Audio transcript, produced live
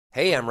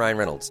Hey, I'm Ryan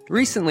Reynolds.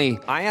 Recently,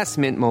 I asked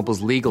Mint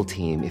Mobile's legal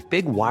team if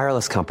big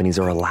wireless companies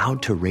are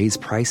allowed to raise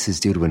prices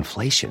due to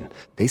inflation.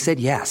 They said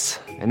yes.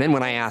 And then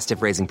when I asked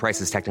if raising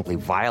prices technically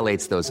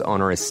violates those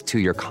onerous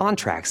two-year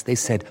contracts, they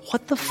said,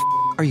 "What the f***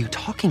 are you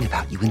talking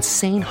about, you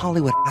insane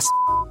Hollywood ass?"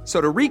 So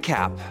to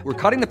recap, we're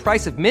cutting the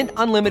price of Mint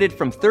Unlimited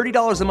from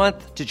 $30 a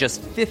month to just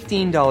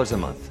 $15 a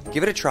month.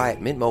 Give it a try at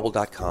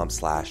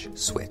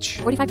mintmobile.com/switch.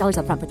 $45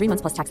 up front for 3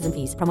 months plus taxes and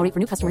fees. Promo rate for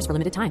new customers for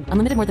limited time.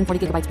 Unlimited more than 40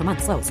 gigabytes per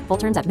month. Slows full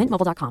terms at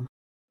mintmobile.com.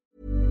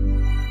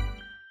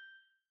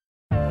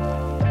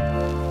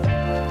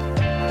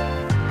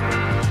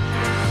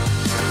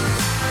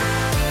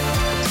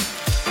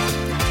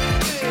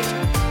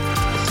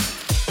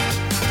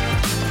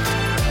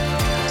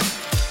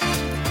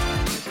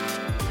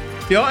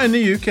 Ja, en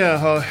ny uke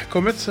har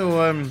kommet, så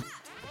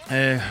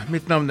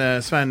mitt navn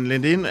Svein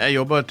Lindin. Jeg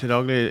jobber til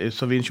daglig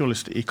som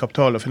vinjournalist i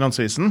Kapital og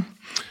Finansavisen.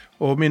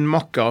 Og min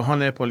makker,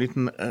 han på en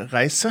liten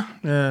reise,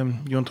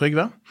 Jon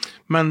Trygve.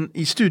 Men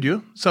i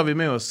studio så har vi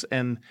med oss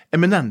en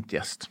eminent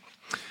gjest.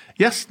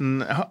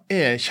 Gjesten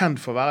kjent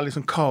for å være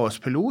liksom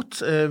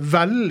kaospilot,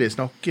 veldig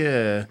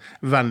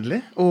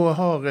snakkevennlig, og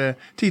har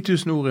 10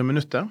 000 ord i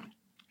minuttet.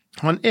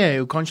 Han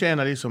jo kanskje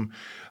en av de som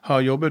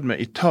har jobbet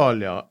med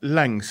Italia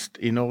lengst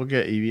i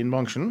Norge i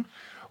vinbransjen,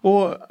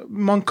 og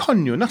man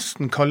kan jo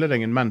nesten kalle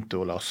deg en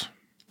mentor, Lars.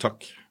 Takk.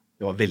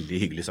 Det var veldig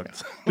hyggelig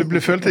sagt. Du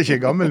følte ikke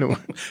gammel nå?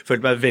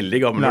 Følte meg veldig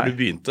gammel når du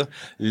begynte.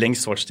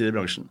 Lengst svartstid i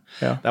bransjen.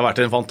 Ja. Det har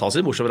vært en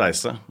fantastisk morsom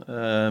reise,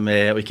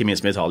 og ikke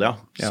minst med Italia.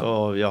 Ja.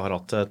 Så vi har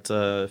hatt et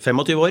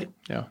 25 år.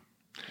 Ja.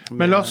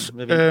 Men Lars,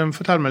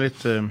 fortell meg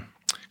litt,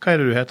 hva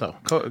det du heter?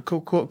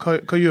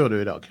 Hva gjør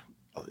du i dag?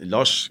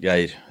 Lars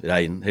Geir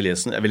Rein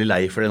Helgesen. Jeg veldig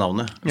lei for det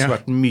navnet. Det skulle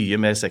vært mye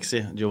mer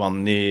sexy.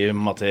 Giovanni,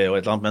 Matteo og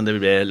et eller annet, men det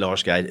ble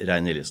Lars Geir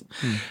Rein Helgesen.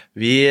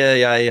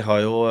 Jeg har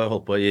jo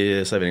holdt på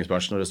i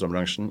serveringsbransjen og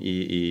restaurantbransjen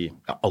i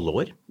alle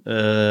år.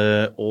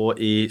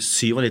 Og i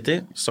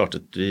 97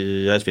 startet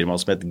jeg et firma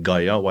som het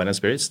Gaia Wine &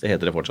 Spirits, det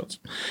heter det fortsatt,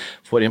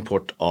 for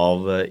import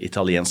av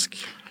italiensk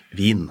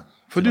vin.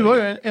 For du var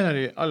jo en av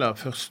de aller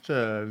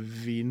første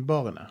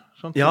vinbarene.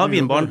 Sant? Ja,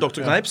 vinbaren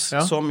Dr. Kneips,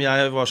 som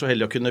jeg var så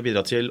heldig å kunne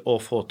bidra til å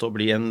få til å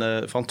bli en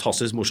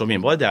fantastisk morsom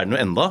vinbar. Det den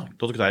jo enda.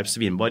 Dr. Kneips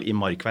vinbar i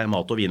Markveien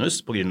Mat og Vinhus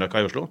på Grünerløkka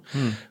i Oslo.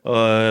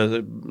 Var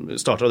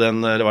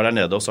der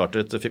nede og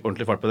fikk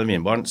ordentlig fart på den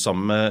vinbaren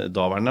sammen med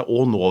daværende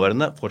og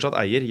nåværende fortsatt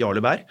eier Jarle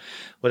Bær.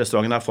 Og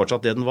restauranten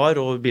fortsatt det den var,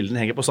 og bildene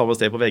henger på samme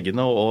sted på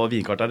veggene, og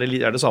vinkartet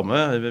det samme,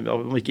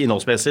 om ikke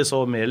innholdsmessig,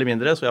 så mer eller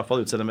mindre, så i hvert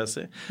fall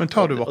utseendemessig. Men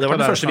tar du vakter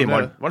der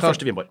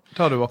vinbar.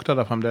 Tar du vakter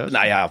der fremdeles?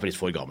 Nei, jeg litt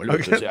for gammel,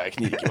 så jeg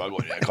knirker meg av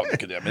gårde, jeg kan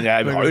ikke det. Men jeg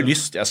har jo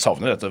lyst, jeg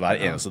savner dette hver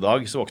eneste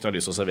dag, så våkner jeg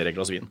lyst til å servere et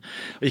glass vin.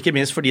 Og ikke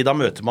minst fordi da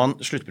møter man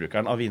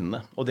sluttbrukeren av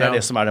vinene, og det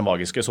det som det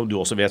magiske, som du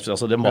også vet,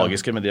 altså det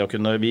magiske med det å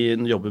kunne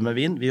jobbe med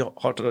vin. Vi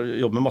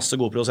jobber med masse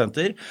gode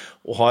produsenter,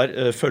 og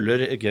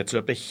følger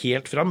gretsløpet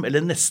helt fram,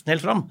 eller nesten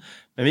helt fram.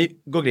 Men vi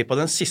går glipp av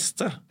den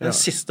siste. Den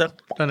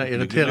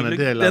irriterende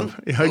delen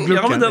av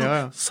glukken.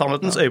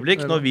 Sannhetens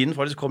øyeblikk, når vinen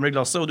faktisk kommer i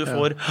glasset, og du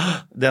får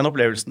den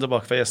opplevelsen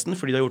tilbake fra gjesten,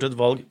 fordi du har gjort et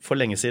valg for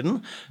lenge siden.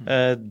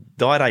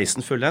 Da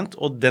reisen fullendt,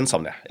 og den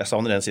savner jeg. Jeg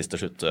savner den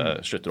siste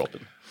sluttråpen.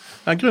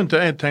 Grunnen til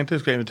at jeg tenkte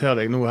jeg skal invitere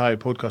deg nå her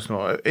i podcasten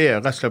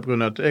rett og slett på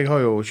grunn av at jeg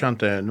har jo kjent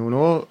det noen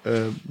år,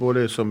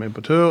 både som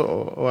importør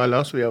og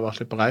ellers, vi har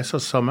vært litt på reiser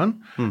sammen,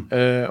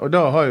 og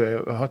da har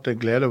jeg hatt en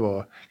glede av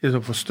å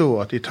liksom forstå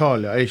at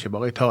Italia ikke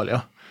bare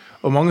Italia.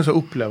 Og mange som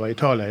opplever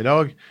Italia i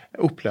dag,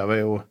 opplever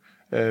jo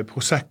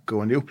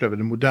Proseccoen, de opplever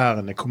det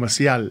moderne,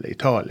 kommersielle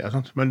Italia,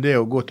 sant? Men det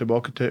å gå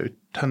tilbake til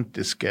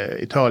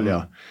autentiske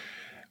Italia.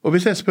 Og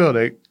hvis jeg spør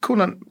deg,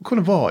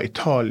 hvordan var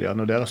Italia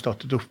når dere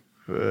startet opp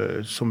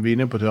som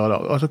vinimportør da?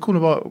 Altså,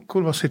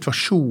 hvordan var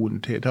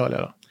situasjonen til Italia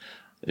da?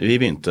 Vi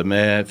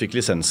fikk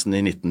lisensen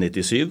i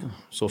 1997,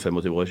 så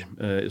 25 år,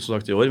 så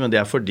sagt i år, men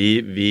det fordi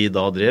vi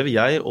da drev,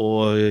 jeg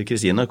og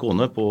Kristine,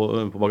 kone, på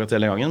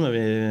Bagatell en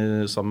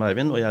gangen, sammen med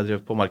Eivind, og jeg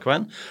drev på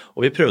Markveien,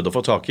 og vi prøvde å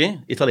få tak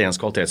i italiensk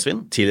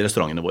kvalitetsvin til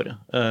restaurantene våre.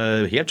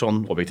 Helt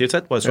sånn objektivt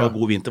sett, bare så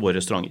god vin til våre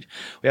restauranter.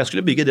 Og jeg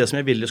skulle bygge det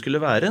som jeg ville skulle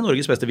være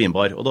Norges beste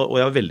vinbar, og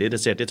jeg var veldig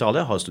interessert i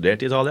Italia, har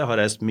studert i Italia,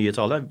 har reist mye i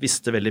Italia,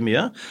 visste veldig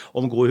mye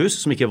om gode hus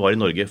som ikke var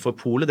i Norge, for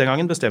Polet den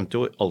gangen bestemte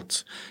jo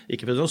alt.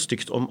 Ikke for noe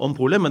stygt om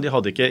Polet, men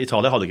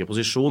Italia hadde ikke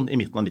posisjon i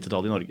midten av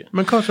 90-tallet i Norge.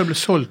 Men hva som ble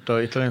solgt av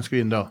italiensk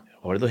vin da?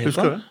 Hva var det helt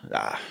da?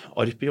 Ja,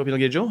 Arpi og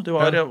Pinot Grigio. Det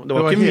var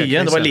ikke mye,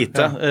 det var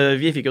lite. Ja.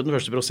 Vi fikk jo den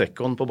første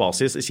Proseccoen på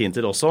basis i sin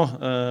tid også.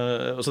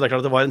 Så det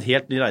klart at det var en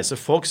helt ny reise.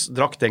 Folks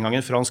drakk den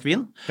gangen fransk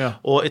vin,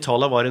 og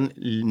Italia var en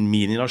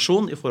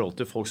mininasjon i forhold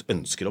til folks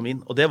ønsker om vin.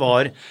 Og det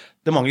var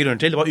mange grunner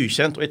til. Det var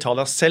ukjent, og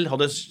Italia selv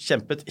hadde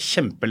kjempet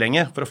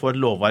kjempelenge for å få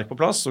et lovverk på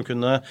plass som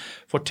kunne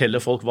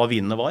fortelle folk hva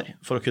vinene var,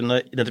 for å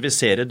kunne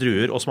identifisere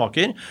druer og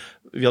smaker.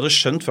 Vi hadde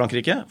skjønt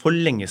Frankrike for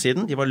lenge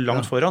siden. De var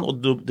langt foran, og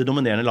det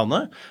dominerende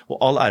landet,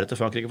 og all ære etter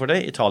Frankrike for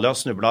det. Italia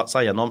snublet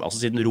seg gjennom, altså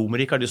siden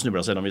Romerriket har de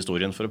snublet seg gjennom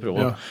historien for å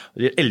prøve.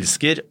 De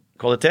elsker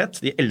kvalitet,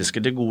 de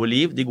elsker det gode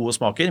liv, de gode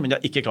smaker, men de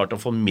har ikke klart å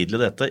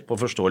formidle dette på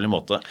forståelig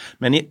måte.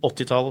 Men i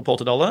 80-tallet, på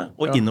 80-tallet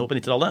og innover på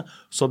 90-tallet,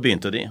 så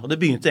begynte de. Og det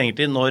begynte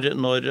egentlig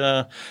når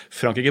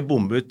Frankrike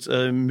bombet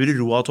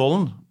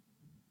Mururoa-atollen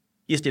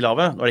i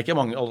Stillehavet. Nå det ikke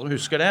mange som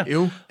husker det.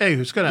 Jo, jeg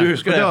husker det. Du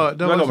husker det.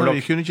 Da var det sånn at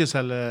vi kunne ikke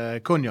selge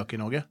konjakk i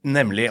Norge.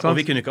 Nemlig, og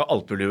vi kunne ikke ha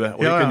alpelue,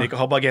 og vi kunne ikke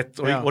ha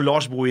baguette, og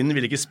Lars Bohinen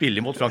ville ikke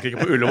spille mot Frankrike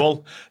på Ullevål.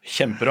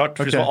 Kjemperart,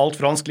 for det var alt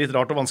fransk, litt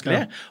rart og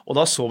vanskelig. Og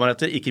da så man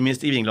etter, ikke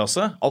minst i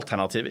vinglasset,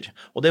 alternativer.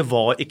 Og det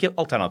var ikke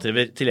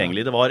alternativer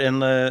tilgjengelig. Det var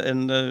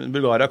en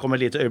Bulgaria kom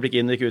et lite øyeblikk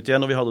inn og gikk ut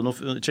igjen, og vi hadde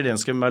noen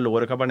chilenske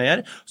Merlot og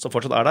Cabernet, som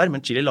fortsatt der,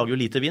 men Chile lager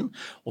jo lite vin.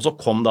 Og så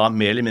kom da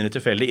mer eller mindre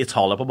tilfeldig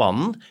Italia på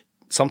banen,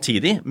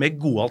 samtidig med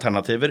gode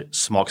alternativer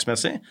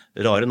smaksmessig,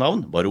 rare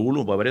navn,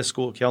 Barolo,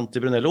 Barbaresco, Chianti,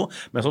 Brunello,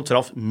 men som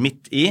traff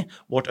midt i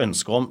vårt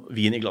ønske om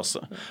vin i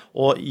glasset.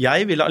 Og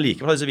jeg ville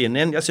allikevel ha disse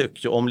vinene inn. Jeg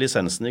søkte jo om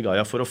lisensen i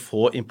Gaia for å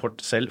få import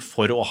selv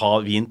for å ha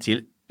vin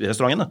til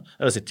restaurantene,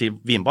 eller til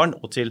vinbaren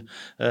og til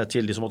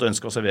de som måtte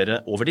ønske å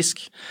servere over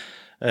disk.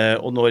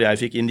 Og når jeg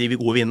fikk inn de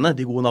gode vinene,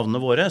 de gode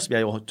navnene våre, som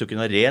jeg jo tok inn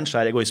av ren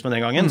skjær egoisme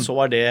den gangen, så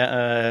var det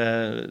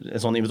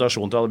en sånn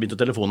invitasjon til at begynte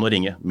telefonen å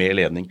ringe med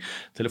ledning.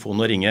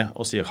 Telefonen å ringe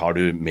og si, har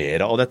du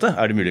mer av dette?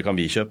 Er det mulig kan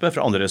vi kjøpe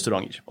fra andre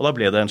restauranter? Og da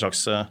ble det en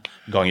slags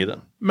gang i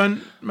det.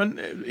 Men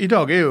i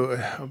dag jo,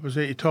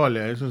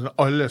 Italia, sånn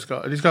alle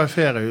de skal ha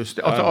feriehus,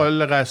 altså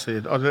alle reiser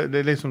dit. Altså,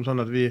 det liksom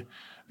sånn at vi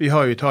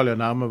har jo Italia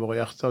nærme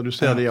våre hjerter, og du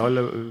ser det i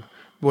alle...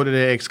 Både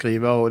det jeg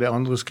skriver og det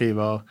andre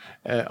skriver,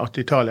 at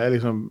Italia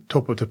liksom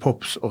top of the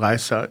pops og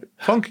reiser.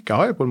 Frankrike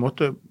har jo på en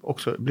måte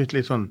også blitt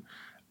litt sånn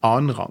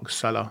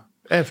annenrangs, eller?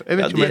 Jeg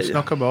vet ikke om jeg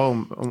snakker bare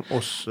om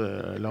oss,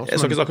 Lars. Jeg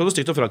skal ikke snakke om det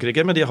stygt om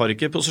Frankrike, men de har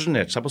ikke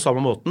posisjonert seg på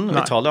samme måten.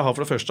 Italia har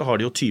for det første har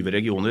de jo 20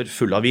 regioner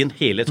full av vin.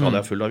 Hele Italia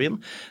er full av vin.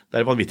 Det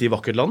er et vanvittig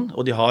vakkert land,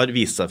 og de har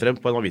vist seg frem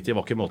på en vanvittig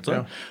vakker måte.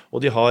 Ja.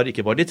 Og de har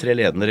ikke bare de 3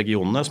 ledende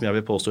regionene, som jeg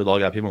vil påstå i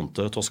dag er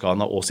Piemonte,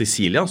 Toscana og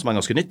Sicilia, som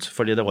er ganske nytt,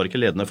 fordi det var ikke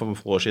ledende for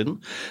få år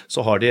siden.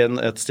 Så har de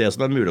et sted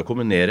som er mulig å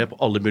kombinere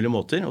på alle mulige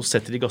måter, og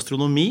setter de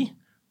gastronomi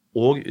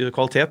og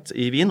kvalitet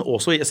i vin,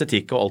 også i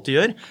estetikk og alt de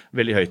gjør,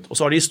 veldig høyt. Og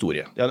så har de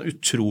historie. Det er en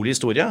utrolig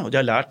historie, og de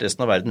har lært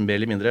resten av verden mer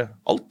eller mindre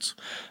alt.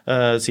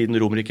 Siden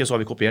Romerriket så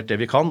har vi kopiert det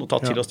vi kan, og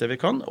tatt til oss det vi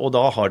kan, og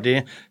da har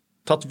de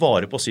tatt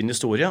vare på sin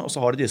historie, og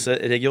så har de disse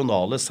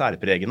regionale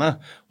særpregene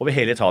over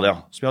hele Italia,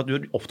 som gjør at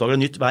du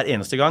oppdager nytt hver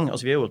eneste gang.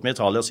 Altså vi har gjort med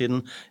Italia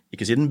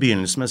ikke siden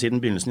begynnelsen, men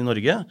siden begynnelsen i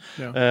Norge.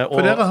 Ja.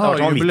 For dere har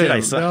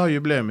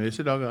jubileum i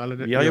disse dager?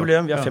 Eller? Vi har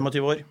jubileum, vi har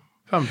 25 år.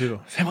 25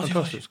 år.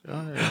 Fantastisk.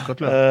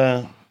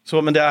 Gratulerer.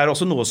 Men det er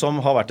også noe som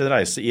har vært en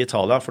reise i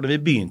Italia, for da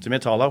vi begynte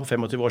med Italia for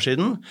 25 år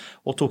siden,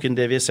 og tok inn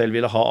det vi selv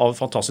ville ha av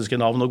fantastiske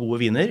navn og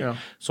gode viner,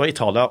 så har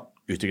Italia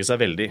utviklet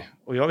seg veldig.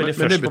 Og vi var veldig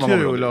men det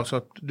betyr jo, Lars,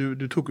 at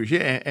du tok jo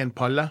ikke en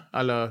palle,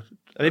 eller...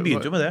 Ja, vi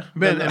begynte jo med det.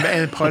 Med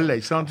en palle,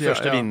 ikke sant?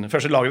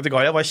 Første lageret til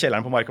Gaia var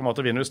kjelleren på Mark og Mat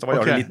og Vinhus. Da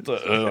var det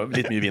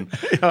litt mye vin.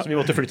 Så vi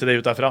måtte flytte det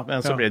ut derfra.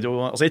 Men så ble det jo...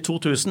 Altså i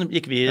 2000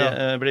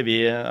 ble vi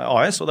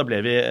AS, og da ble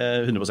vi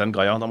 100%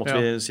 Gaia. Da måtte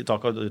vi si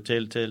takk og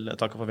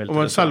farvel.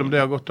 Men selv om det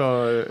har gått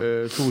av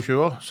 22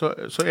 år, så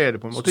er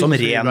det på en måte som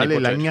ikke veldig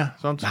lenge.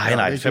 Sant?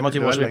 Nei,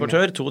 25 år som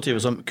importør, 22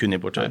 som kun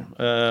importør.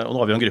 Og nå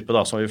har vi jo en gruppe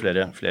da, så har vi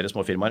flere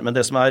små firmaer. Men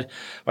det som har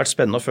vært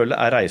spennende å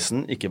følge er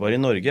reisen, ikke bare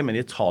i Norge, men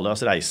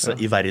Italias reise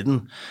i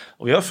verden.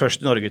 Og vi var først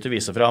i Norge til å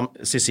vise fram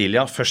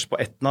Sicilia, først på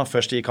Etna,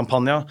 først i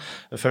Campania,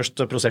 først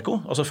Prosecco,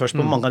 altså først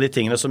på mange av de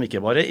tingene som ikke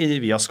bare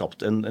vi har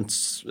skapt en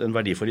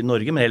verdi for i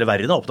Norge, men hele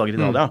verden har oppdaget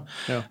Italia.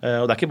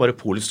 Og det er ikke bare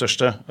Polens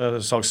største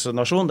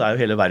salgsnasjon, det er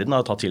jo hele verden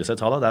har tatt til seg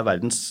Italia, det er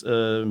verdens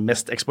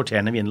mest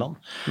eksporterende vinland.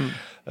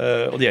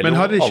 Men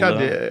har det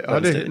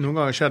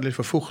noen ganger skjedd litt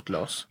for fort,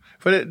 Lars?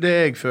 For det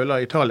jeg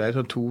føler Italia er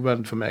sånn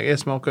tovend for meg. Jeg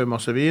smaker jo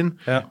masse vin,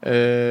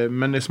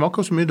 men jeg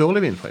smaker også mye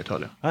dårlig vin fra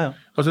Italia.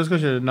 Altså jeg skal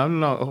ikke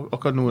nevne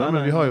akkurat noe,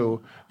 men vi har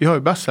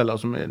jo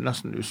bestseller som er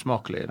nesten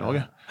usmakelige i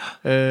Norge.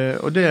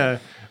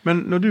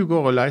 Men når du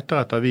går og leter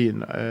etter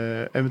vin,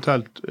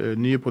 eventuelt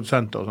nye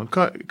produsenter og sånt,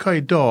 hva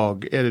i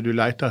dag er det du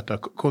leter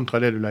etter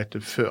kontra det du leter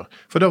før?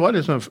 For da var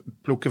det sånn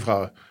plukke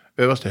fra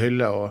øverste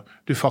hylle, og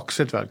du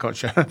fakset vel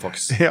kanskje?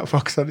 Faks.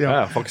 Fakset,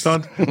 faks.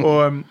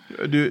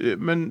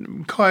 Men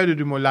hva er det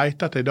du må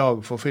lete etter i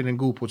dag for å finne en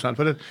god produsent?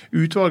 For det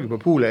utvalget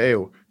på polet er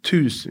jo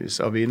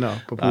tusenvis av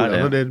viner på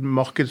polet. Det er et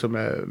marked som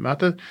er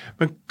mettet.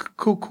 Men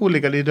hvor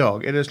ligger det i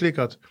dag? Er det slik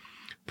at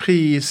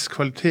pris,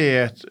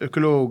 kvalitet,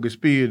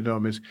 økologisk,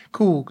 biodynamisk,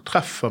 hvor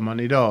treffer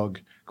man i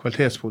dag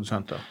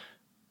kvalitetsprodusenter?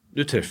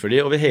 Du treffer de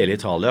over hele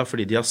Italia,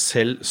 fordi de har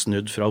selv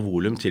snudd fra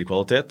volum til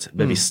kvalitet,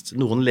 bevisst.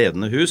 Noen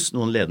ledende hus,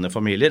 noen ledende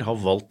familier har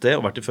valgt det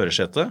og vært i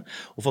førersetet,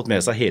 og fått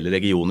med seg hele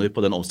regioner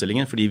på den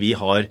omstillingen, fordi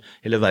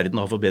hele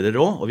verden har fått bedre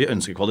råd, og vi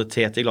ønsker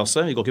kvalitet i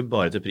glasset, vi går ikke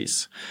bare til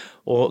pris.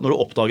 Og når du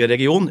oppdager en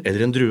region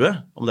eller en drue,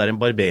 om det en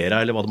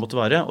Barbera eller hva det måtte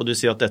være, og du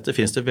sier at dette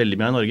finnes det veldig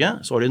mye i Norge,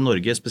 så har du i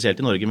Norge, spesielt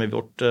i Norge med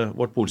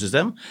vårt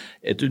polsystem,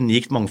 et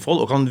unikt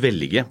mangfold og kan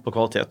velge på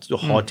kvalitet. Du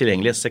har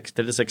tilgjengelig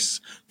 36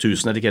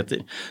 000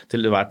 etiketter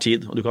til hver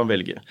tid, og du kan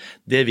velge.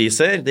 Det vi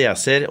ser, det jeg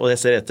ser og det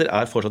jeg ser etter,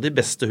 fortsatt de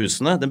beste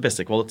husene, den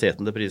beste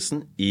kvaliteten til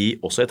prisen i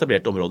også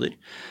etablerte områder,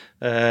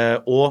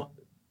 og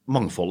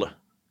mangfoldet.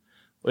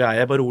 Og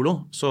jeg Barolo,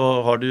 så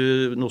har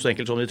du noe så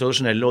enkelt som de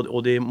tradisjonelle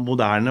og de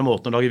moderne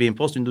måtene å lage vin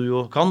på, som du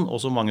jo kan, og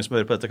som mange som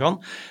hører på dette kan.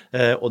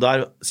 Og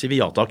der sier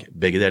vi ja takk,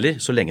 begge deler,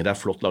 så lenge det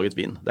flott laget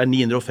vin. Det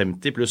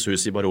 950 pluss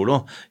hus i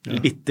Barolo,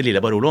 bitte lille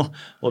Barolo,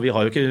 og vi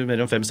har jo ikke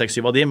mer enn 5, 6,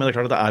 7 av de, men det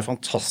klart at det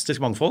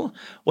fantastisk mangfold.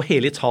 Og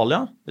hele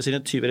Italia, med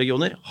sine 20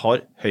 regioner,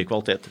 har høy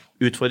kvalitet.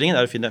 Utfordringen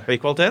å finne høy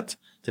kvalitet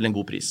til en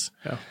god pris.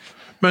 Ja.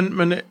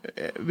 Men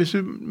hvis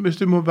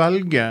du må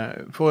velge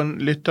for en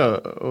lytter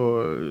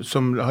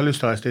som har lyst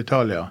til å reise til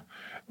Italia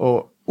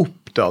og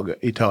oppdage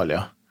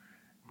Italia,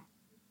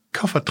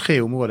 hva for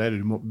 3 områder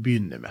det du må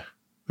begynne med?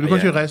 Du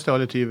kan ikke reise til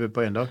alle 20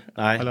 på en dag,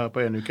 eller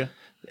på en uke.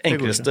 Det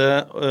enkleste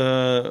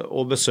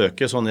å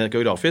besøke sånn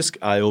geografisk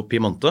jo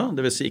Piemonte,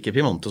 det vil si ikke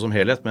Piemonte som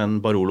helhet, men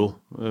Barolo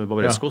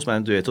Barbaresco,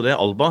 som du vet jo det,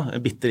 Alba,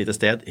 et bitte lite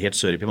sted helt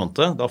sør i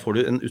Piemonte. Da får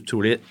du en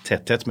utrolig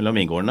tetthet mellom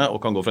vingårdene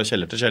og kan gå fra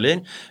kjeller til kjeller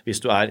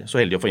hvis du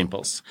så heldig å få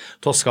innpass.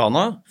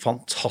 Toscana,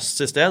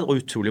 fantastisk sted og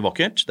utrolig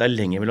vakkert. Det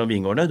lenger mellom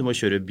vingårdene, du må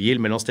kjøre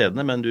bil mellom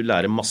stedene, men du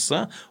lærer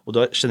masse, og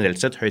du har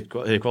generelt sett høy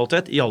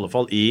kvalitet, i alle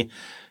fall i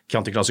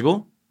Chianti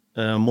Classico,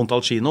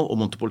 Montalcino og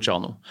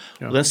Montepulciano.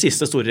 Og den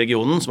siste store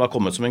regionen som har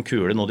kommet som en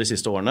kule nå de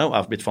siste årene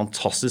og blitt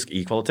fantastisk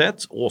i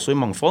kvalitet og også i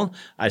mangfold,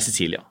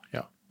 Sicilia.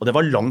 Og det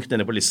var langt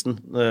nede på listen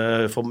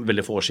for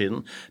veldig få år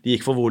siden. De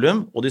gikk for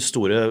volum, og de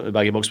store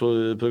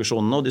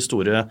bag-in-box-produksjonene og de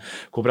store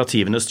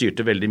kooperativene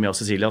styrte veldig mye av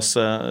Sicilias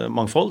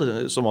mangfold,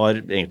 som var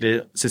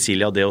egentlig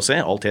Sicilia DOC,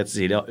 alt het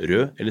Sicilia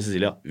rød eller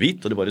Sicilia hvit,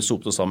 og de bare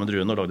sopte sammen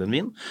druene og lagde en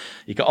vin.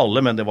 Ikke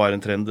alle, men det var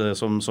en trend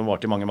som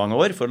varte i mange, mange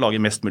år for å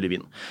lage mest mulig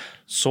vin.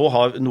 Så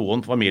har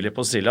noen familier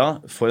på Sicilia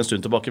for en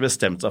stund tilbake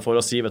bestemt seg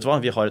for å si, vet du hva,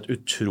 vi har et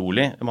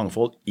utrolig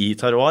mangfold i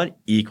terroir,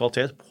 i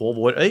kvalitet på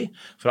vår øy,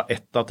 fra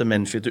Etna til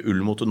Menfi til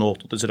Ulmo til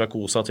Noto til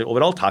Siracusa til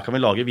overalt. Her kan vi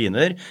lage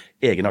viner,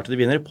 egenartede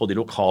viner på de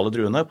lokale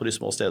druene, på de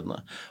små stedene.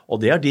 Og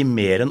det de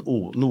mer enn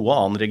noe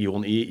annen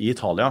region i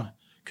Italia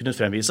kunne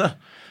fremvise.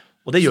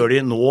 Og det gjør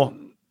de nå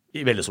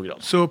i veldig stor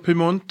grad. Så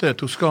Piemonte,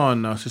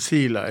 Toscana,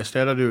 Sicilia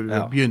steder du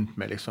har begynt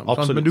med, liksom.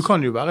 Absolutt. Men du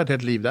kan jo være et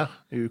helt liv der.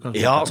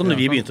 Ja, altså når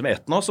vi begynte med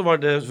Etna, så var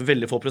det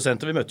veldig få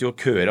prosenter. Vi møtte jo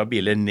køer av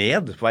biler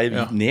ned, på vei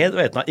ned,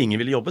 og Etna, ingen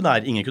ville jobbe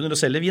der. Ingen kunne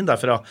selge vin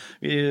derfra.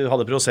 Vi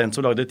hadde prosent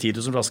som lagde 10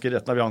 000 flasker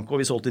Etna Bianco,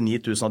 og vi solgte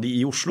 9 000 av de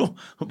i Oslo.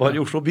 Bare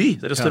i Oslo by,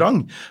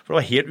 restaurant. For det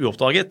var helt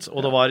uoppdaget.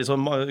 Og det var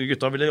liksom,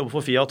 gutta ville jobbe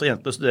for Fiat, og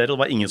jentene studere, og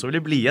det var ingen som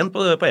ville bli igjen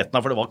på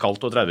Etna, for det var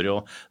kaldt og traurig,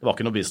 og det var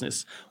ikke noe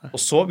business.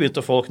 Og så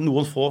begynte folk,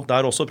 noen få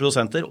der også,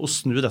 produsenter, å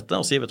snu dette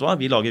og si, vet du hva,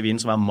 vi lager vin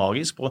som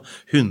magisk på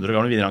 100 år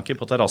gamle vinranker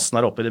på terrassen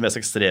her oppe i det mest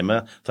ekstreme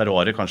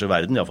terroiret kanskje i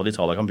verden, i hvert fall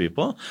Italia kan by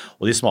på,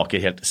 og de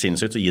smaker helt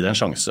sinnssykt og gir det en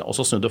sjanse. Og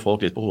så snudde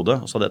folk litt på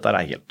hodet og sa dette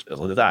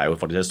dette jo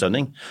faktisk en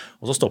stønning.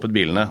 Og så stoppet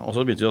bilene, og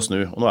så begynte de å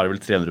snu, og nå det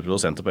vel 300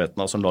 produsenter på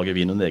Etna som lager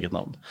vin under eget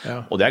navn.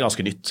 Og det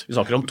ganske nytt. Vi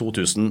snakker om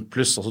 2000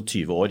 pluss, altså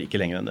 20 år,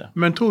 ikke lenger enn det.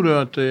 Men tror du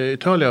at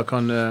Italia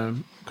kan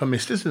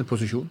miste sin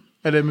posisjon?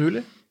 Det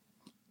mulig?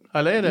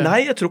 Eller det?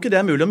 Nei, jeg tror ikke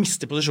det mulig å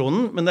miste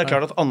posisjonen, men det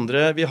klart at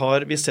andre,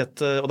 vi sett,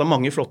 og det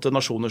mange flotte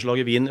nasjoner som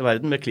lager vin i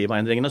verden med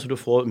klimaendringene, så du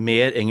får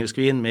mer engelsk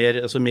vin,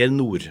 mer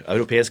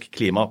nordeuropeisk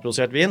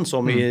klimaprodusert vin,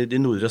 som i de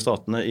nordre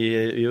statene i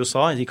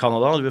USA, i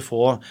Kanada, du vil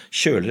få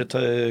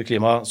kjøligere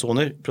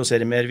klimazoner,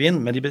 produsere mer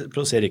vin, men de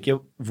produserer ikke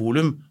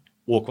volum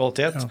og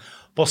kvalitet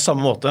på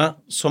samme måte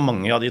som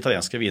mange av de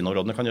italienske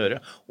vinområdene kan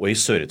gjøre. Og i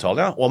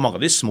Sør-Italia, og mange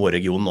av de små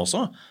regionene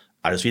også,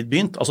 det så vidt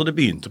begynt. Altså det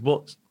begynte på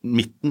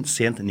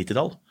sent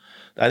 90-tall.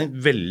 Det en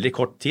veldig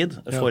kort tid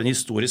for en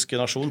historisk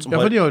nasjon som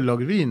for de har jo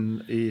laget vin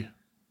i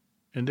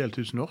en del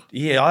tusen år.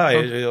 Ja,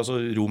 altså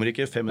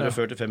Romerike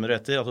 540 500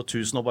 etter, altså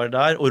 1000 år bare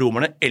der, og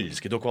romerne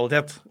elsket jo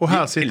kvalitet. Og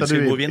her sitter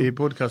du i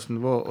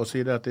podcasten vår og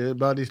sier at det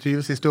bare de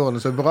 20 siste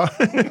årene så bra.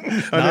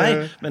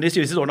 Nei, men de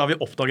 20 siste årene har vi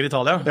oppdaget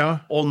Italia,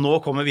 og nå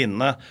kommer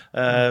vinene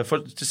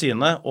til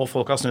sine, og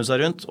folk har snudd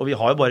seg rundt, og vi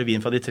har jo bare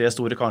vin fra de 3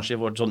 store kanskje i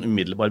vårt sånn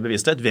umiddelbare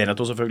bevissthet,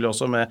 Veneto selvfølgelig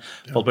også med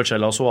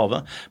Valpolicella og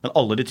Soave, men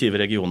alle de 20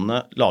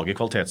 regionene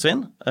lager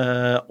kvalitetsvin,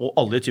 og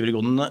alle de 20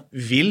 regionene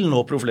vil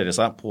nå profilere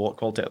seg på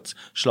kvalitet.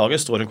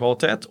 Slaget står en kvalitet,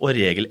 og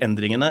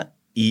regelendringene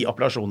i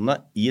appellasjonene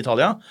i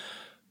Italia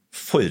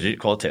fordrer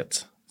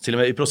kvalitet. Til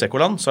og med i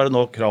Prosecco-land så det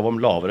nå krav om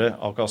lavere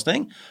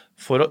avkastning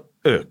for å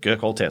øke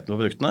kvaliteten på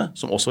produktene,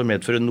 som også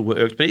medfører noe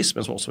økt pris,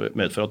 men som også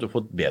medfører at du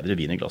får bedre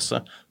vin i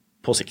glasset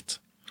på sikt.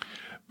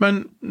 Men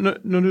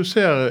når du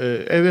ser,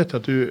 jeg vet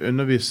at du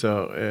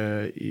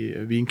underviser i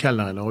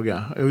vinkelner i Norge,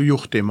 jeg har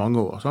gjort det i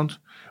mange år, sant?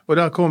 Og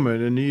der kommer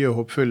det nye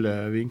håpfulle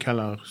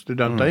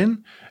vinkelnerstudenter inn.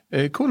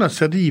 Hvordan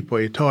ser de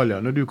på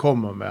Italia når du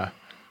kommer med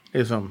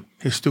liksom,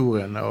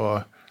 historien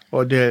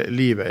og det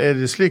livet?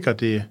 Det slik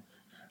at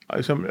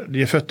liksom,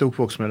 de født og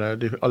oppvokst med det,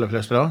 de aller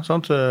fleste da,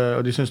 sant?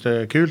 Og de synes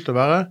det kult å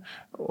være.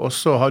 Og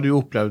så har du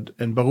opplevd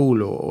en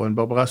Barolo og en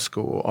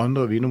Barbaresco og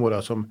andre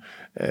vinområder som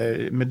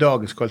med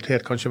dagens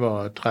kvalitet kanskje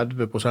var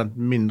 30%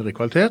 mindre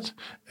kvalitet.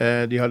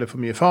 De hadde for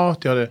mye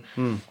fat,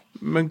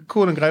 Men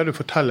hvordan greier du å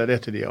fortelle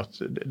det til de,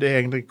 at det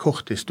egentlig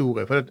kort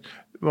historie? For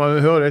man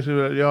hører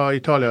det,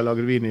 Italia har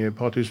laget vin i et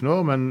par tusen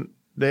år, men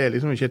det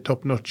liksom ikke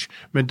top notch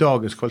med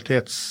dagens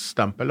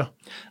kvalitetsstempel da.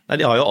 Nei,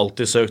 de har jo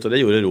alltid søkt, og det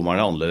gjorde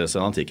romerne annerledes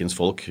enn antikkens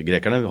folk.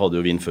 Grekerne hadde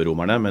jo vin før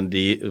romerne, men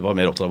de var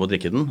mer opptatt av å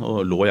drikke den,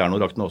 og lå gjerne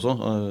og drakk den også,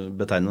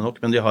 betegnende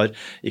nok. Men de har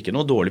ikke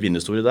noe dårlig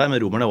vinhistorie der,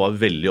 men romerne var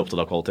veldig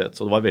opptatt av kvalitet.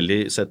 Så det var veldig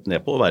sett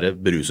ned på å være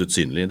bruset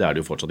synlig. Det er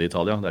det jo fortsatt i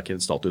Italia. Det er ikke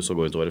en status å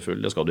gå rundt og være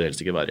full, det skal du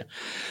helst ikke være.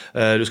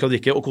 Du skal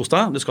drikke og kose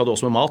deg, det skal du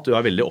også med mat. Du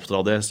er veldig opptatt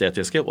av det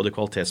estetiske, og det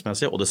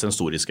kvalitetsmessige, og det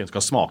sensoriske. Det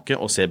skal smake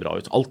og se bra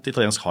ut. Alt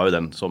italiensk har jo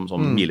den som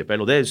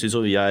milepæl, og det synes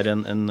vi er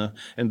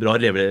en bra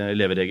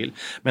leveregel.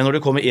 Men når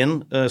du kommer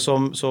inn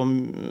som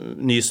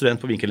ny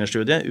student på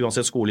vinkelnerstudiet,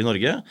 uansett skole i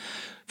Norge,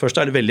 først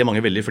er det veldig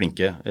mange veldig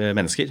flinke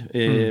mennesker,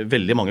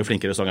 veldig mange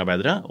flinke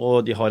restaurantarbeidere,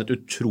 og de har et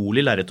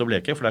utrolig lerret å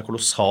bleke, for det er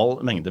kolossal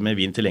mengde med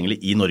vin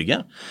tilgjengelig i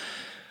Norge.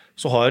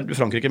 Så har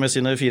Frankrike med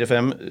sine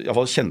 4-5 i hvert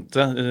fall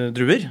kjente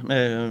druer,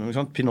 med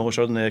Pinot,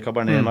 Chardonnay,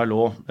 Cabernet,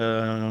 Merlot,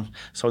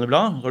 Sauvignon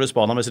Blanc. Så har du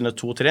Spania med sine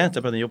 2-3,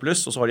 Tempranillo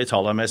pluss, og så har de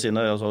Italia med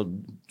sine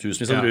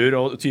tusenvis av druer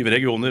og 20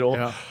 regioner, og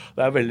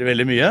det er veldig,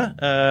 veldig mye.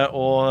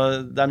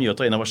 Og det er mye å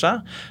ta inn over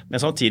seg,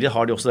 men samtidig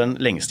har de også den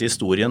lengste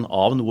historien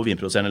av noe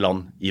vinproduserende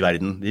land i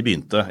verden. De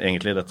begynte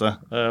egentlig dette,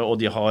 og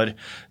de har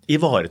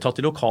ivaretatt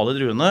de lokale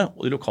druene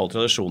og de lokale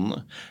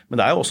tradisjonene. Men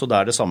det er jo også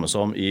der det samme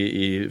som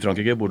i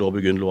Frankrike, Bordeaux,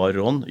 Burgund, Loire,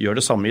 Rhône, gjør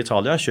det samme i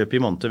Italia, kjør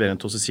Piemonte,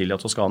 Veneto, Sicilia,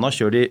 Toscana,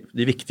 kjør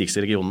de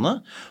viktigste regionene,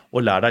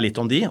 og lær deg litt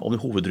om om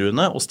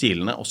hoveddruene og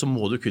stilene, og så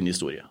må du kunne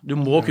historie. Du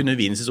må kunne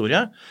vinens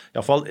historie, i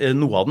hvert fall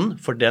noe av den,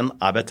 for den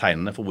er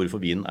betegnende for hvorfor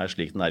vinen er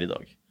slik den er i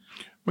dag.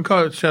 Men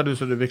hva ser du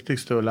som det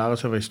viktigste å lære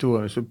seg av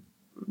historien? Hvis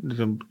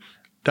du,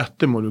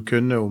 dette må du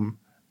kunne om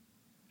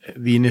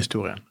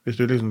vinhistorien,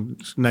 hvis du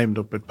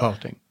nevner opp et par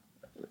ting.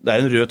 Det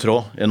er en rød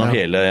tråd gjennom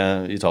hele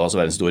Italias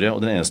verdenshistorie,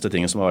 og den eneste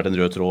tingen som har vært en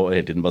rød tråd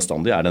hele tiden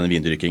bestandig er denne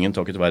vindyrkingen.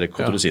 Takket være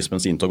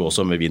katolisismens inntog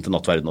også med vin til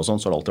nattverden og sånn,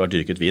 så har det alltid vært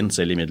dyrket vin,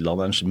 selv i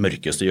middelalderens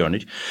mørkeste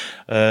hjørner.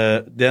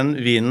 Den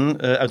vinen,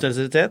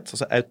 autentisitet,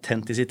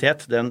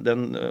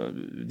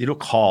 de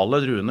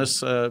lokale druenes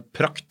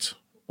prakt,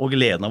 og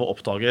gleden av å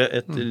oppdage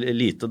et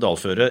lite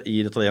dalføre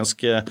i en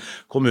italiensk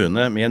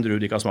kommune med en drue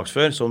de ikke har smakt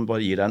før, som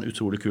bare gir deg en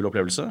utrolig kul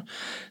opplevelse.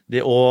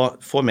 Det å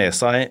få med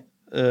seg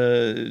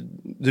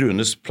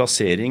druenes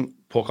plassering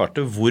på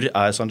kartet, hvor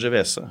er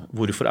Sangiovese?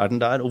 Hvorfor er den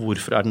der, og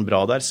hvorfor er den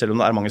bra der? Selv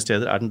om det er mange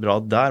steder, er den bra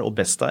der og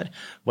best der.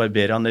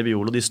 Barbera,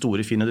 Nebbiolo, de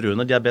store fine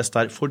druene, de er best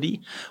der fordi.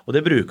 Og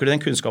det bruker du,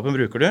 den kunnskapen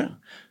bruker du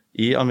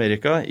i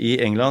Amerika, i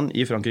England,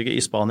 i Frankrike,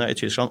 i Spania, i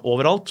Tyskland,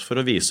 overalt, for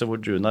å vise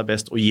hvor druene er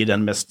best og gir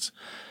den mest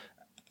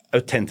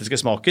autentiske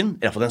smaken,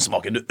 i hvert fall den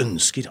smaken du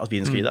ønsker at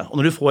vinen skal gi deg. Og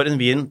når du får en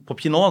vin på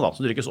Pinot, da,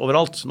 som drikkes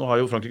overalt, nå har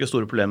jo Frankrike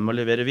store problemer med å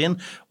levere vin,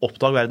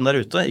 oppdag verden der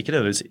ute, ikke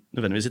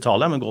nødvendigvis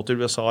Italia, men gå til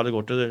USA, eller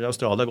gå til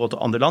Australia, gå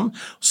til andre land,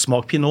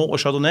 smak Pinot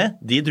og Chardonnay,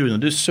 de druene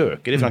du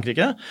søker i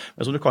Frankrike,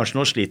 men som du kanskje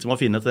nå sliter med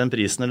å finne til den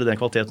prisen eller den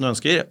kvaliteten du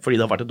ønsker, fordi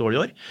det har vært et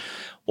dårlig år,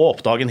 og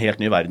oppdage en helt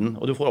ny verden.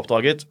 Og du får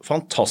oppdaget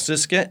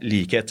fantastiske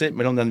likheter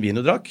mellom den vinen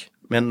du drakk,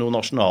 med noen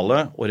nasjonale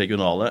og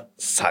regionale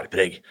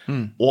særpreg.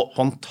 Og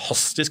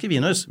fantastiske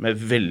vinhus med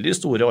veldig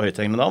store og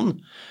høythengende navn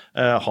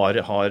har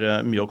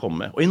mye å komme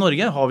med. Og i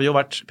Norge har vi jo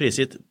vært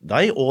prisgitt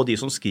deg og de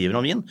som skriver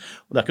om vin,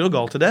 og det er ikke noe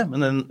galt til det,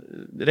 men den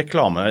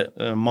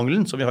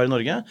reklamemangelen som vi har i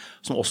Norge,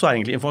 som også er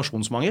egentlig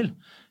informasjonsmangel,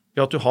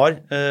 ved at du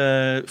har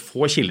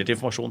få kilder til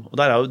informasjon. Og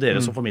der er jo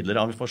dere som formidler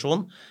av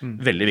informasjon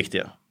veldig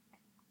viktige.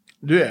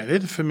 Du er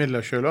litt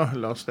formidler selv da,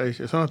 Lars. Det er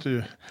ikke sånn at du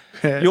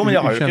jo, men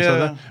jeg har jo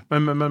ikke...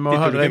 Men man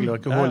har regler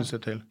ikke å holde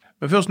seg til.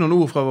 Men først noen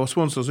ord fra vår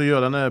sponsor som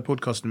gjør denne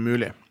podcasten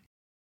mulig.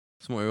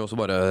 Så må vi også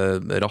bare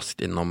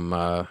raskt innom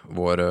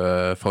vår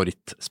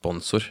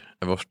favorittsponsor,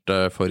 vårt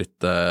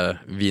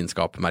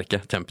favorittvinskapmerke,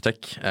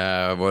 Temptec,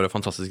 vår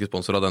fantastiske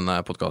sponsor av denne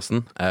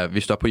podcasten.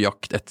 Hvis du er på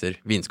jakt etter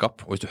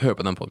vinskap, og hvis du hører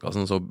på den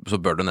podcasten, så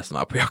bør du nesten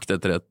være på jakt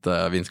etter et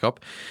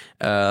vinskap.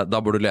 Da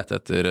bør du lete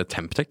etter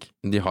Temptec.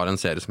 De har en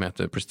serie som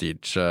heter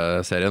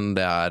Prestige-serien.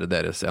 Det er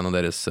en av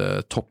deres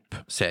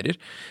toppserier.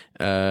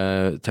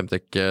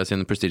 Temptec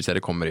sin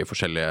Prestige-serie kommer i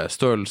forskjellige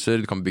størrelser,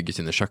 de kan bygge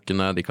sine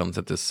kjøkkener, de kan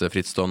settes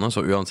frittstående,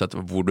 så uansett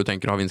hvor du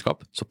tenker å ha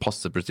vinskap, så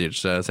passer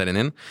Prestige-serien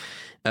inn.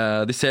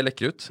 De ser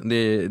lekre ut,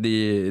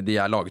 de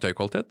er laget av høy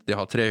kvalitet, de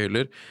har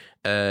trehyller,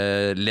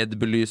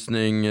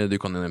 LED-belysning, du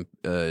kan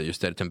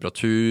justere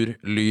temperatur,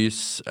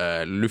 lys,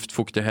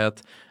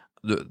 luftfuktighet,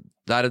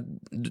 det er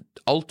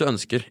alt du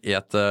ønsker i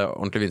et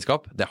ordentlig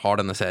vinskap, det har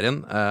denne serien,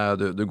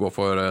 du går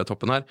for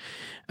toppen her,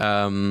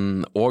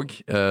 og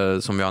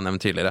som vi har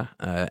nevnt tidligere,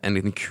 en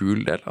liten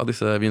kul del av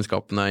disse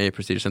vinskapene i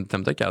Prestige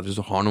Temptec er at hvis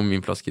du har noen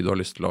vinflasker du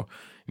har lyst til å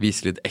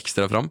vise litt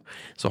ekstra fram,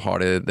 så har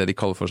de det de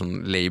kaller for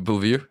sånn label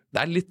view,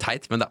 det litt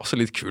teit, men det også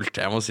litt kult,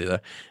 jeg må si det.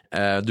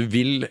 Du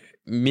vil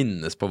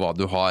minnes på hva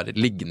du har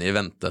liggende i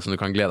vente som du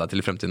kan glede deg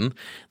til i fremtiden.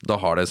 Da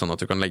har det sånn at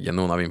du kan legge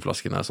noen av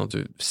vinflaskene sånn at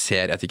du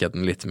ser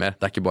etiketten litt mer.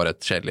 Det ikke bare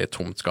et kjedelig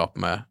tomt skap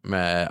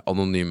med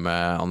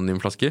anonyme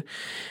flasker.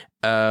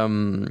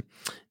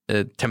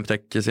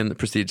 Temptec sin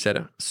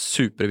Prestige-serie,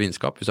 super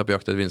vinskap. Hvis du på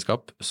jakt etter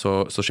vinskap,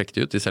 så sjekk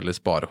de ut. De selges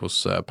bare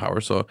hos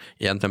Power. Så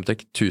igjen,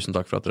 Temptec, tusen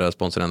takk for at dere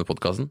sponsorer denne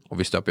podcasten. Og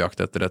hvis du på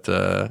jakt etter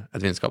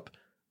et vinskap,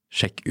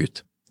 sjekk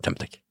ut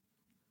Temptec.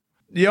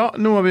 Ja,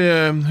 nå har vi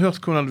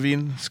hørt hvordan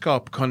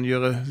vinskap kan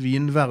gjøre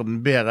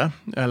vinverden bedre,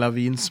 eller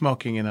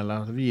vinsmakingen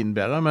eller vin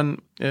bedre, men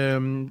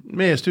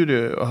med i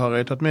studio har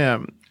jeg tatt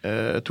med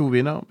 2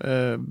 viner,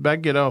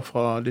 begge da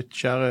fra ditt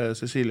kjære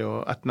Cecilie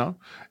og Etna,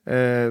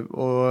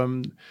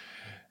 og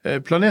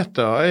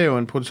Planeta jo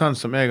en produsent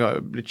som jeg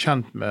har blitt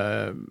kjent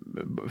med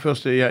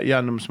først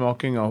gjennom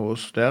smakinger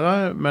hos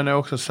dere, men jeg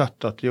har også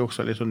sett at de også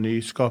er litt sånn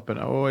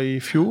nyskapende. Og i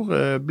fjor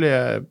ble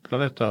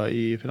Planeta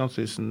i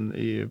Finansvisen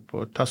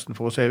på testen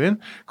for rosévin,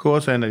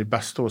 kåret seg en av de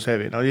beste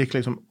rosévin. De gikk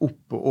liksom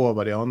opp og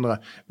over de andre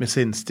med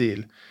sin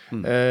stil.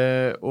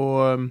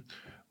 Og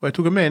jeg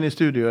tok den med inn i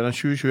studio den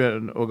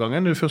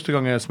 2021-årgangen. Det første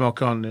gang jeg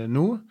smaker den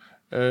nå.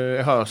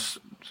 Jeg har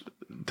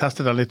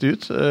testet den litt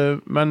ut,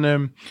 men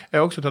jeg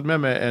har også tatt med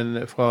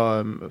meg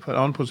fra en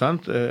annen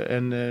prosent,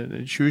 en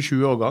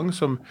 2020-årgang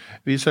som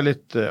viser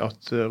litt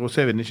at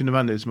rosévin ikke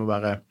nødvendigvis må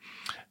være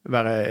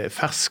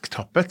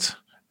fersktappet.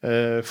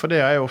 For det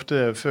har jeg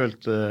ofte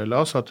følt,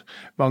 Lars, at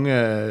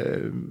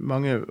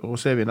mange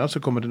roséviner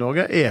som kommer til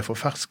Norge for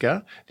ferske,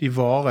 de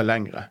varer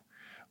lengre.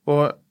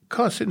 Og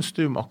hva synes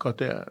du om akkurat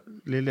det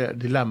lille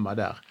dilemmaet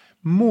der?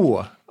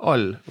 Må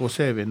all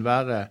rosévin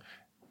være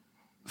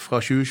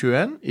fra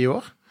 2021 i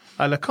år?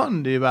 Eller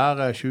kan de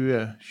være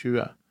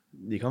 2020?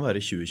 De kan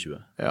være 2020.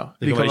 Ja,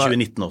 de kan være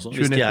 2019 også,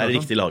 hvis de 2019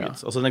 riktig laget.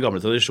 Ja. Altså den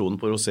gamle tradisjonen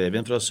på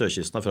rosévin fra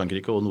sørkysten av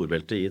Frankrike og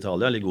nordbeltet i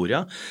Italia, Liguria,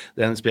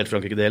 den spesielt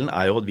Frankrike-delen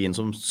jo at vin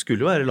som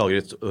skulle være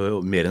lagret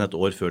mer enn et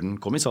år før den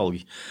kom i salg.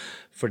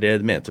 For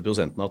det mente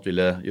produsentene at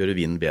ville gjøre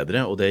vinen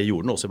bedre, og det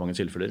gjorde den også i mange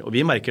tilfeller. Og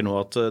vi merker nå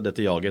at dette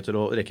jaget etter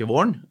å rekke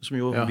våren, som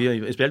jo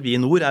spesielt vi i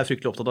nord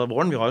fryktelig opptatt av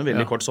våren. Vi har en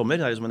veldig kort sommer,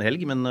 det liksom en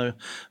helg, men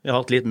vi har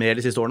hatt litt mer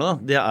de siste årene.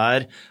 Da. Det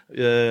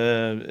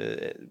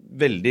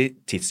veldig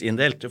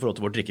tidsinndelt i forhold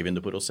til vårt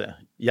drikkevindu på rosé.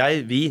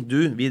 Vi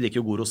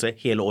drikker jo god rosé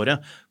hele året.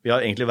 Vi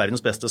har egentlig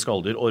verdens beste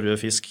skalldyr og rød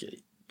fisk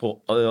på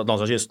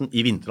Dansekysten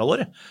i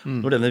vinterhalvåret,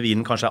 når denne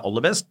vinen kanskje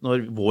aller best,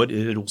 når vårt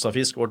rosa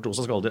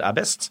skalldyr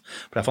best.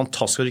 For det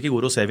fantastisk å drikke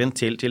god rosévin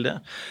til det.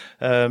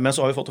 Men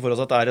så har vi fått det for oss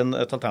at det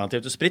et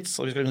alternativ til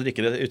sprits, og vi skal drikke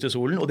det ute i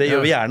solen, og det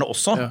gjør vi gjerne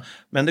også,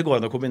 men det går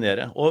an å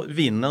kombinere. Og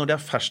vinene, når de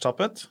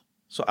ferskt-tappet,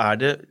 så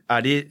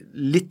de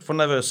litt for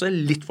nervøse,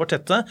 litt for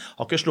tette,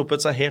 har ikke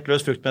sluppet seg helt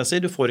løs fruktmessig,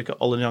 du får ikke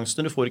alle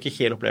nyansene, du får ikke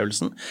hele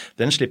opplevelsen.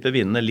 Den slipper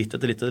vinene litt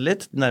etter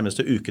litt, de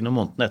nærmeste ukene og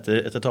månedene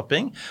etter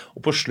tapping,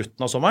 og på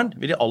slutten av sommeren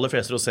vil de aller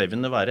fleste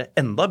rosévinene være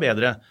enda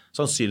bedre,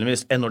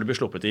 sannsynligvis, enn når de blir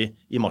sluppet i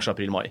mars,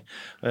 april, mai,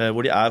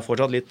 hvor de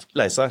fortsatt litt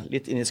lei seg,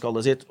 litt inni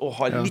skallet sitt, og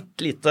har litt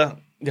lite.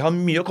 De har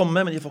mye å komme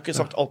med, men de får ikke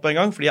sagt alt på en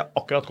gang, for de har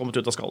akkurat kommet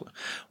ut av skallet.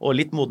 Og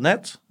litt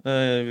modenhet.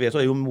 Vi vet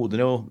jo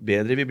modnere jo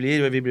bedre vi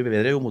blir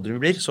bedre jo modere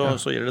vi blir, så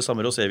gjelder det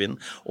samme rosévinen.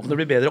 Om det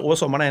blir bedre over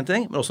sommeren en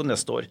ting, men også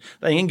neste år.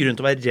 Det ingen grunn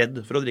til å være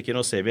redd for å drikke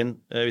rosévin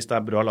hvis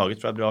det bra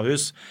laget fra et bra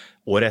hus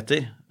året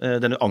etter.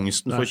 Denne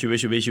angsten for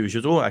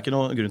 2020-2022 ikke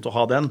noen grunn til å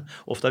ha den.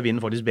 Ofte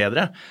vinen faktisk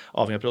bedre,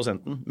 avhengig av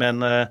prosenten.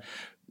 Men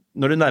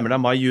når du nærmer deg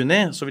mai-juni,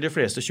 så vil de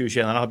fleste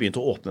 2021-erne ha begynt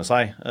å åpne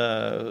seg,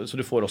 så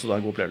du får også da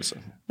en god opplevelse.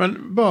 Men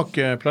bak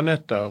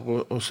Planeta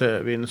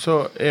rosévin,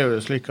 så jo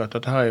det slik at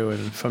dette her jo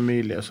en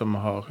familie som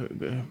har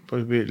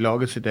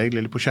laget sitt eget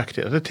lille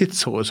prosjekt. Det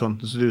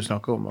tidshorisonten som du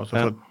snakker om, altså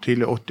fra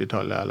tidlig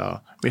 80-tallet,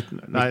 eller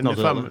midten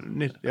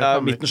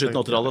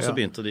slutten 80-tallet, så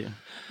begynte de.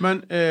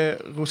 Men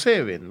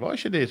rosévin var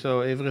ikke de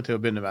så ivrige til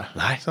å begynne med.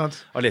 Nei,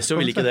 Alessio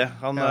vil ikke det.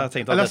 Han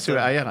tenkte at Alessio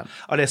eieren.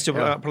 Alessio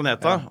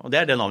Planeta, og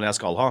det det navnet jeg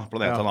skal ha.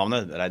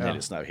 Planeta-navnet, Rein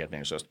Nellesen jo helt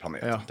meningsløst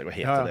planet. Det går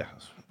helt til det.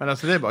 Men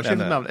altså, det bare ikke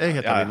et navn. Jeg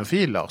heter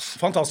Vinofil, Lars.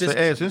 Fantastisk.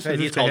 Så jeg synes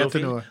du skal hete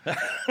noe.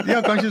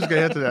 Ja, kanskje du skal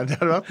hete det. Det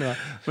hadde vært noe.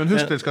 Men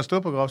husk det skal stå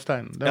på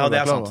gravsteinen. Ja,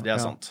 det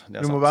sant.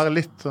 Du må være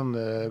litt sånn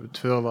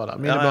førvar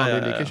der. Mine barn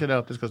vil ikke det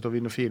at det skal stå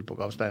Vinofil på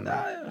gravsteinen.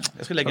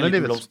 Jeg skal legge en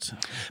liten blomst.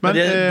 Men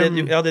det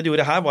de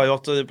gjorde her var jo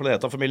at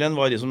Planeta-familien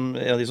var en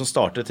av de som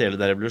startet hele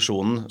den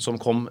revolusjonen som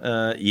kom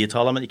i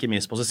Italia, men ikke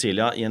minst på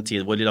Sicilia, i en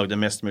tid hvor de lagde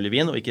mest mulig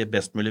vin, og ikke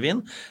best mulig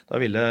vin. Da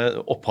ville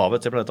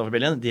opphavet til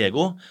Planeta-familien,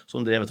 Diego,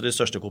 som drev et av de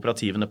største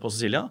kooperativene på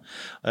Sicilia,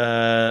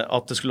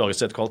 at det skulle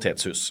lages et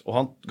kvalitetshus. Og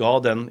han ga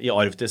den i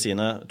arv til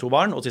sine 2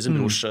 barn og til sin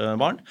brors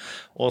barn.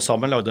 Og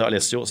sammen lagde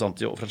Alessio,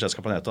 Santi og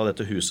Francesca Planeta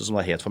dette huset som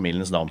da het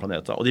familiens navn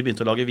Planeta. Og de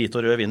begynte å lage hvite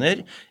og røde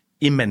viner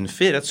I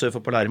Menfi, rett sør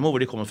for Palermo,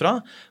 hvor de kommer fra,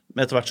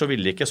 men etter hvert så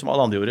ville de ikke, som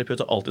alle andre gjorde,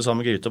 putte alltid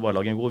sammen gryte og bare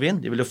lage en god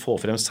vin. De ville få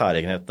frem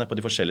særegenhetene på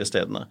de forskjellige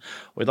stedene.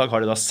 Og i dag har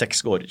de da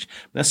 6 gårder.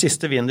 Men den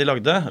siste vinen de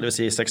lagde, det vil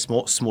si 6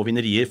 små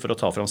vinerier for å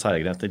ta frem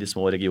særegenhetene i de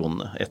små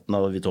regionene. Etna,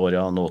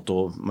 Vittoria,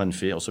 Noto,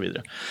 Menfi og så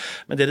videre.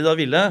 Men det de da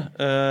ville,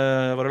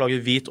 var å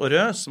lage hvit og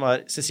rød, som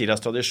Sicilias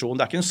tradisjon.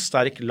 Det ikke en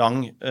sterk,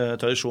 lang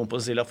tradisjon på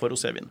Sicilia for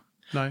rosévin.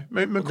 Nei,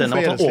 men Denne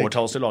måtte han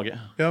overtales til laget.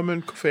 Ja, men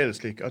hvorfor det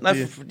slik? At Nei,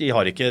 de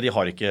har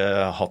ikke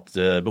hatt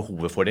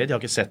behovet for det. De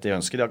har ikke sett det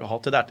ønsket. De har ikke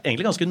hatt det. Det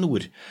egentlig ganske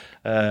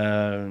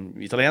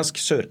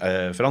italiensk,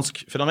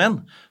 fransk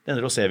fenomen.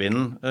 Denne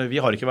rosévinen.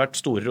 Vi har ikke vært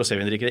store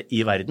rosévinrikere i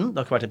verden. Det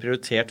har ikke vært en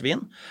prioritert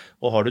vin.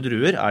 Og har du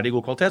druer, de i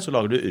god kvalitet, så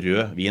lager du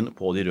rød vin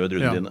på de røde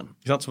druene dine.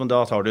 Ikke sant? Så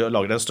da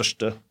lager den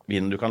største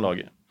vinen du kan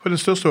lage. For den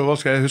største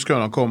overraskelsen, jeg husker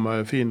han kom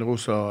fin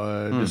rosa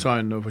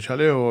design og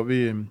forskjellig, og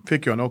vi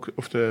fikk jo han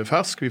ofte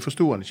fersk, vi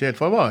forstod han ikke helt,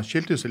 for han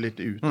skilte seg litt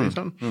ut.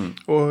 Liksom.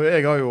 Og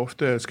jeg har jo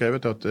ofte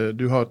skrevet at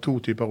du har 2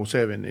 typer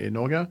rosévin i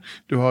Norge.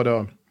 Du har da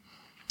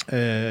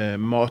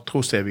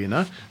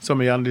matroséviner, som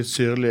gjerne litt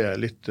syrlige,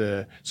 litt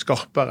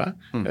skarpere,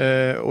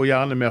 og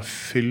gjerne mer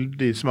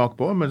fyldig smak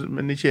på,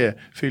 men ikke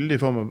fyldig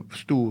i form av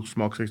stor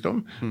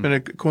smaksrikdom, men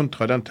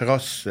kontra den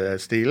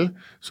terrassstilen,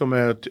 som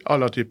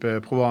aller type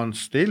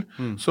Provence-stil,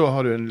 så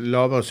har du en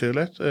lavere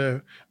syrlighet,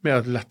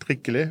 mer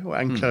lettdrikkelig og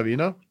enklere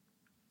viner.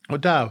 Og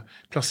der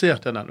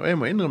plasserte jeg den, og jeg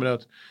må innrømme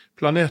det at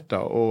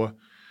Planeta og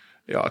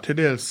til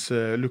dels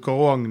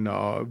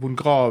Lucarogna,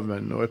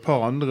 Bongraven og et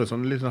par andre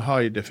sånne litt sånn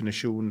high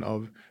definisjon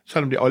av,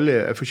 selv om de alle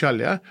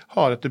forskjellige,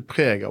 har dette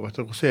preg av at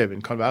rosévin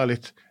kan være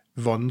litt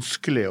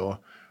vanskelig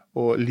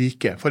å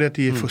like, fordi at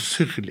de for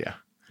syrlige.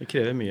 Det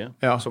krever mye,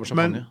 som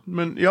champagne.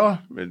 Men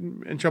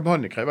en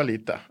champagne krever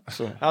lite.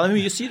 Altså. Ja, det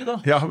mye syre da.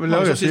 Ja, men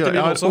la oss si det.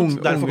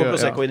 Derfor kom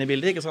Prosecco inn i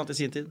bildet, ikke sant, i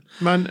sin tid.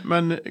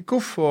 Men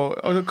hvorfor,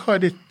 altså, hva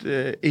ditt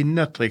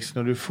innetriks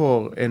når du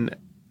får en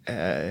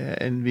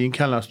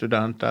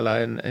vinkelnerstudent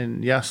eller en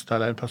gjest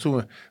eller en person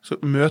som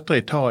møter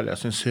Italia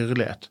sin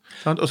syrlighet,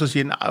 sant? Og så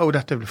sier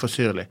dette blir for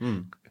syrlig.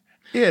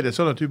 Det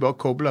sånn at du bare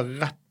kobler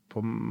rett på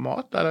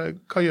mat, eller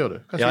hva gjør du?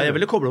 Jeg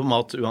ville koble på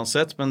mat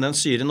uansett, men den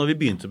syren, når vi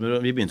begynte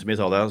med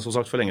Italia, som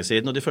sagt for lenge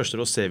siden, og de første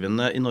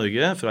rosévinene i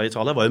Norge fra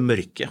Italia var jo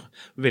mørke,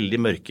 veldig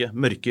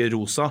mørke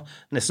rosa,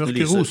 nesten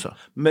lyse.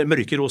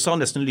 Mørke rosa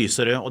og nesten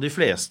lyserød, og de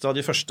fleste av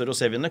de første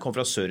rosévinene kom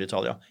fra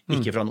Sør-Italia,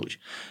 ikke fra nord.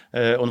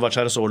 Og det var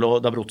Ceresolo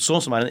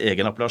d'Abruzzo, som en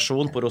egen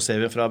appellasjon på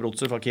rosévin fra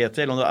Abruzzo, fra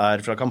Chieti, eller om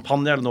det fra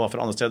Campania, eller noe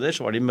fra andre steder,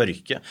 så var de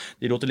mørke.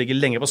 De lot det ligge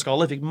lenge på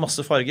skallet, fikk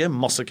masse farge,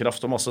 masse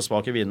kraft og masse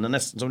smak i vinene,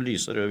 nesten som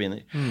lyserøde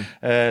viner.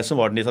 Som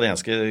var den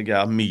italienske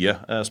greia,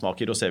 mye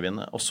smak i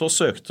rosévinene. Og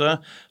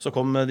så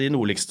kom de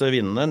nordligste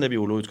vinene,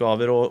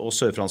 Nebbiolo-utgaver og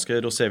sørfranske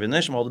roséviner,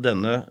 som hadde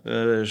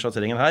denne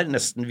schatteringen her,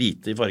 nesten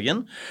hvite i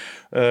fargen,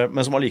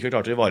 men som allikevel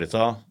klarte å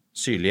ivareta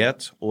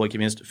syrlighet og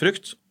ikke minst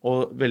frukt.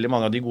 Og veldig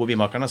mange av de gode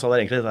vinmakerne sa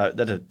det er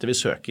dette vi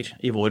søker.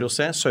 I vår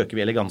rosé søker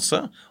vi eleganse,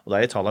 og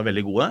der er Italia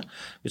veldig gode.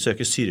 Vi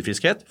søker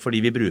syrefriskhet,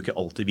 fordi vi bruker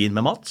alltid vin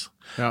med mat.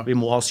 Ja. Vi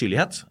må ha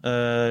syrlighet,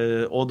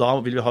 og da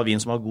vil vi ha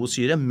vin som har god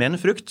syre, men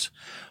frukt.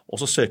 Og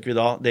så søker vi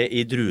da det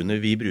i druene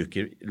vi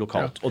bruker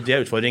lokalt. Ja. Og det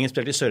er utfordringen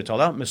spesielt i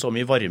Sør-Italia, med så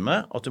mye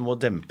varme at du må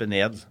dempe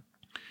ned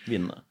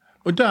vinene.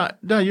 Og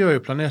der gjør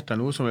jo Planeta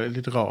noe som er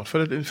litt rart.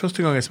 For det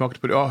første gang jeg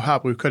smakte på det,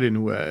 her bruker de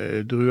noe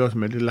druer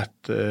som er litt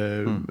lett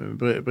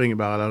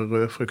bringebær eller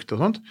rødfrukt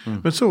og sånt.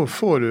 Men så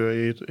får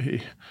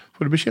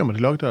du beskjed om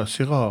at de lagde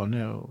Syrah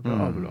ned og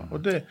Avila.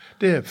 Og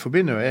det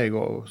forbinder jo jeg,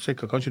 og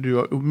sikkert kanskje du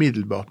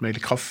umiddelbart med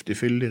litt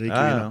kraftig, fyldig,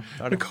 rike viner.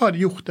 Men hva har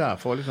de gjort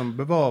der for å liksom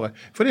bevare?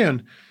 For det er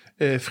en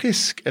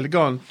frisk,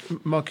 elegant,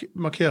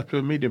 markert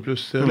medium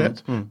pluss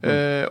syrlighet.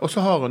 Og så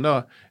har hun da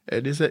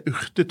disse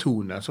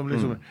urtetonene som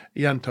liksom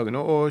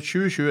gjentagende. Og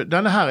 2020,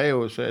 denne her er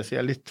jo, så jeg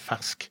sier, litt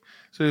fersk.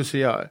 Så du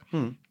sier,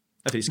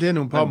 det er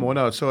noen par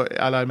måneder,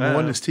 eller en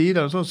måneds tid,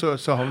 eller sånn,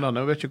 så havner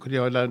den. Jeg vet ikke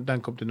hvor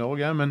den kom til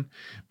Norge,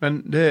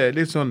 men det er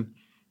litt sånn,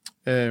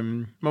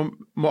 man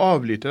må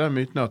avlyte den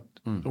myten at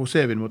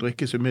rosévin må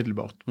drikkes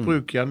umiddelbart.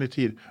 Bruk gjerne litt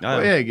tid. Ja.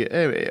 Og jeg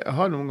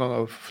har noen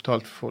ganger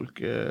fortalt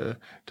folk,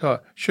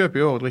 kjøp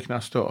i år og drikk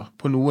neste år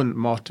på noen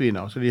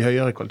matviner, altså de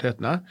høyere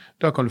kvalitetene.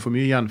 Da kan du få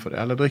mye igjen for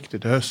det. Eller drikk det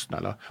til høsten,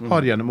 eller ha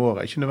det gjennom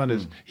året. Ikke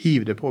nødvendigvis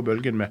hiv det på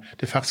bølgen med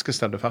det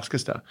ferskeste.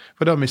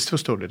 For da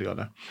misforstår du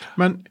det.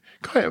 Men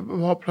hva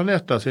har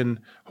Planeta sin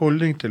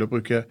holdning til å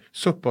bruke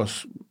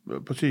såpass,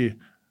 på å si,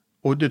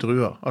 odde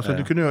druer? Altså,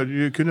 du kunne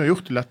jo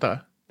gjort det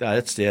lettere. Det er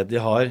et sted de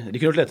kunne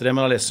gjort lettere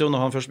med Alessio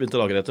når han først begynte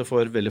å lage dette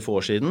for veldig få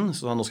år siden.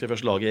 Så nå skal jeg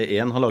først lage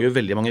han lager jo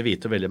veldig mange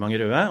hvite og veldig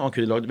mange røde, og han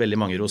kunne lagd veldig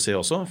mange rosé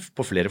også,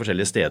 på flere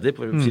forskjellige steder,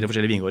 på 4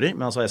 forskjellige vingårder.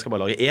 Men han sa jeg skal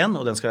bare lage 1,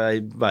 og den skal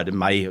være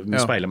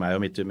speile meg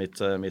og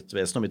mitt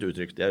vesen og mitt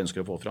uttrykk, det jeg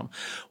ønsker å få fram.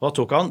 Og da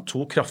tok han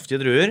 2 kraftige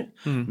druer,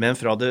 men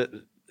fra det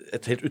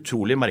et helt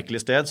utrolig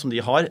merkelig sted som de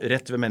har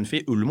rett ved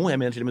Menfi, Ulmo, jeg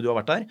mener til og med du har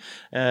vært der,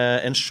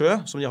 en sjø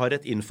som de har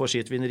rett innenfor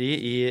sitt vineri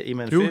i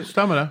Menfi. Jo,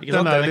 stemmer det. Ikke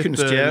sant? Den er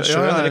kunstige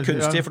sjøen, den er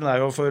kunstig, ja. for den er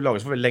jo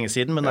laget for veldig lenge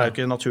siden, men den er jo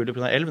ikke naturlig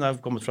på den elv, den er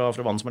kommet fra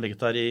vann som har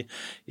ligget der i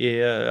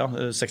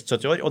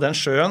 60-70 år, og den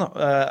sjøen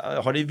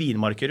har de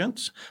vinmarker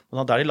rundt,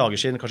 men der de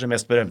lager sin kanskje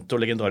mest berømte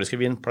og legendariske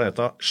vin,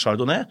 Planeta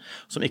Chardonnay,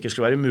 som ikke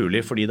skulle være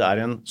mulig fordi det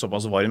er en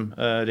såpass varm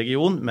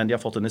region, men de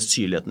har fått denne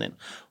syrligheten inn.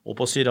 Og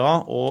på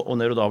Syrah og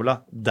Nero d'Avola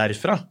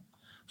derfra,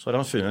 så har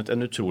han funnet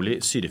en utrolig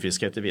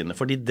syrefiskhet i vinene.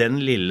 Fordi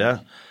den lille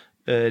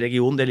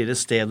regionen, det lille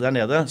stedet der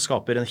nede,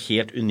 skaper en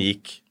helt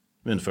unik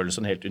munnfølelse,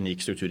 en helt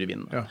unik struktur i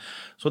vinen. Ja.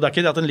 Så det er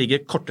ikke det at den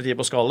ligger korte tid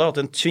på skala, at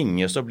den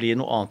tvinges til å bli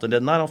noe annet enn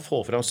det den er. Han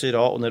får frem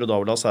Syrah og Nero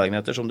d'Avola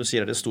særegenheter, som du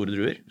sier, det store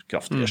druer,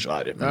 kraftige,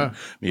 svære,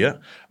 mye.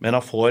 Men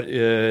han får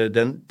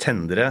den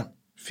tendre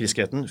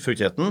fiskheten,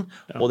 fruktigheten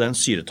og den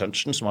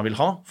syretouchen som man vil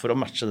ha for å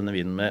matche denne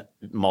vinen med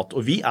mat.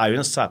 Og vi er jo i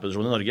en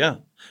særposisjon i Norge.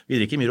 Vi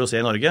drikker mye rosé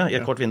i Norge i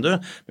et kort vindu,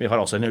 men vi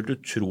har altså en helt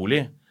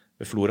utrolig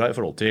flora i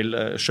forhold til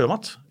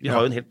sjømat. Vi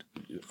har jo en helt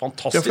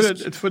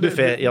fantastisk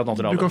buffet i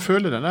Atlanterhavet. Du kan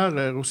føle den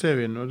der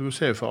rosévinen, og du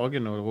ser jo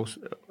fargen, og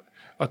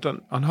at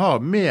han har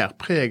mer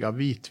preg av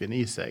hvitvin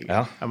i seg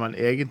enn man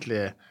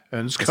egentlig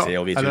ønsker. Det ser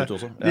jo hvitvin ut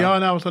også. Ja,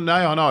 han har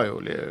jo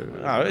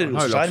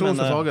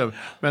farge,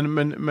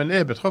 men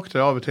jeg betrakter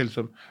det av og til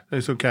som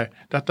ok,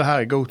 dette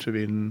her er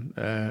go-to-vinen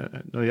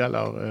når det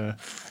gjelder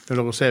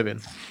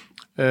rosévin.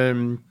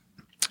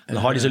 Den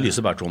har disse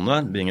lyse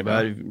bærtonene,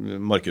 bringebær,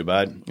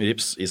 markurbær,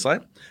 rips i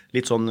seg.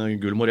 Litt sånn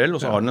gul morell,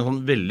 og så har den en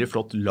sånn veldig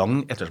flott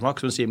lang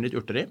ettersmak, som den sier med litt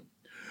urter i.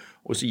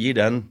 Og så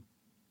gir den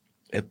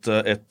et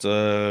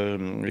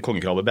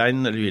kongekrabbebein,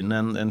 eller gir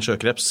den en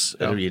sjøkreps,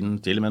 eller gir den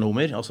til med en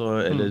hummer,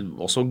 eller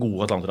også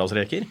gode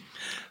atlanterhavsreker,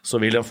 så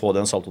vil den få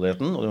den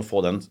saltodigheten, og den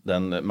få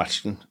den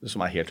matchen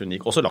som er helt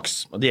unik. Også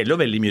laks. Og det gjelder jo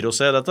veldig mye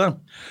rosé, dette.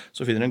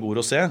 Så finner du en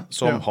god rosé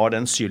som har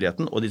den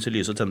syrligheten og disse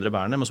lyse tendre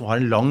bærene, men som har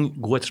en lang,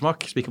 god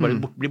ettersmak, som ikke bare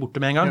blir borte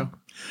med en gang.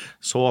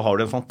 Så har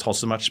du en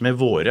fantastisk match med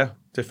våre,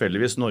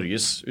 tilfeldigvis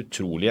Norges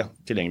utrolige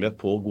tilgjengelighet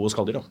på gode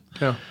skalldyr.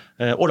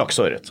 Og laks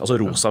og ørret. Altså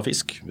rosa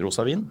fisk,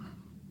 rosa vin.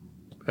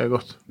 Det er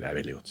godt. Det er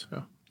veldig godt.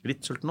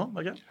 Litt sulten nå,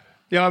 Marge?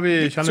 Ja,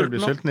 vi kjenner det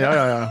blir sulten.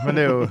 Ja. Men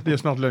det er jo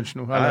snart lunsj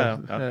nå.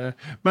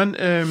 Men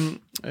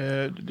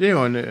det er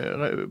jo en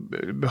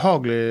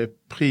behagelig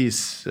pris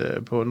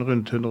på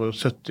rundt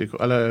 170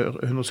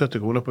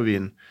 kroner på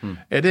vin.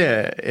 Er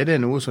det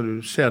noe som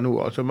du ser nå,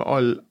 altså med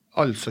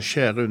alt som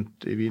skjer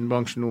rundt i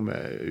vinbransjen nå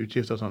med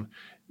utgifter og sånn,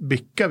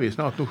 bikker vi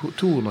snart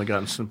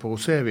 200-grensen på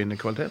rosévin i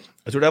kvalitet?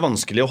 Jeg tror det er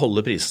vanskelig å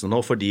holde prisene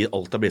nå, fordi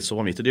alt er blitt så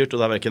vanvittig dyrt, og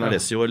det er hverken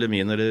Alessio eller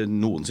min eller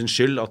noen sin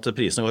skyld at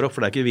prisene går opp,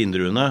 for det er ikke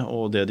vindruene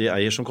og det de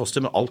eier som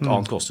koster, men alt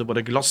annet koster.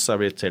 Bare glass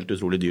er blitt helt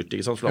utrolig dyrt,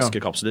 ikke sant?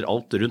 Flasker, kapsler,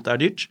 alt rundt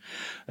er dyrt.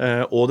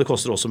 Og det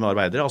koster også med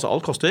arbeidere, altså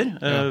alt koster.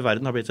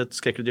 Verden har blitt et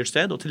skrekkelig dyrt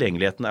sted, og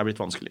tilgjengeligheten er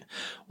blitt vanskelig.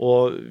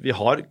 Og vi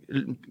har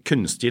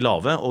kunstig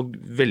lave og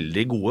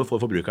veldig gode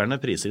for forbrukerne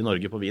priser i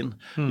Norge på vin.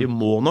 Vi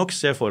må nok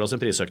se for oss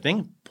en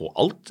prisøkning på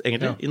alt,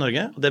 egentlig, i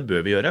Norge, og det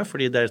bør vi gjøre,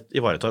 fordi det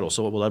ivaretar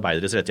også både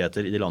arbeideres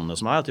rettigheter i de landene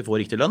som at de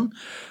får riktig lønn,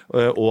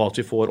 og at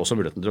vi får også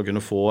muligheten til å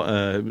kunne få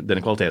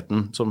denne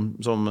kvaliteten som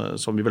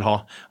vi vil ha,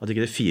 at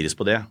ikke det fires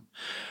på det.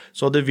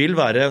 Så det vil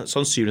være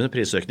sannsynlig en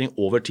prisøkning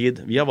over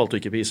tid. Vi har valgt å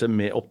ikke prise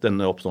opp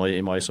nå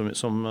i mai,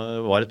 som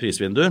var et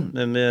prisvindu,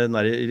 men vi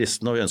er i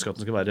listen, og vi ønsker at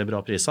den skal være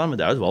bra priset, men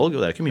det er jo et valg,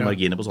 og det er ikke mye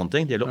marginer på sånne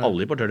ting. Det gjelder jo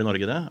alle importører i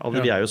Norge det.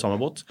 Vi er jo samme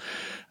båt.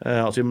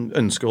 At vi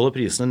ønsker å holde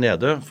prisene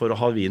nede for å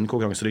ha vinen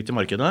konkurransedyktig i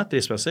markedet,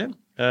 prismessig,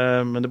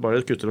 men det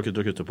bare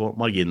kutter på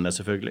marginene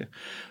selvfølgelig.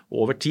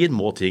 Og over tid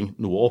må ting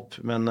noe opp,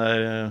 men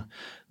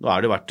nå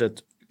er det vært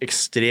et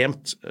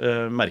ekstremt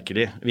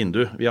merkelig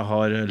vindu. Vi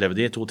har levd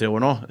i 2-3 år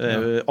nå.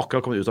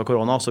 Akkurat kommet ut av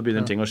korona, så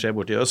begynner ting å skje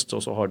borte i øst,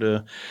 og så har du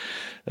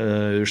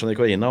Russland og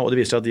Ukraina, og det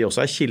viser at de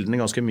også er kilden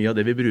ganske mye av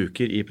det vi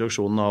bruker i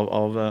produksjonen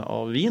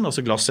av vin,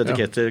 altså glass,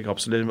 etiketter,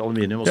 kapsler,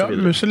 aluminium og så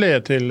videre.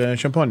 Museet til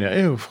champagne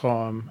er jo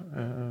fra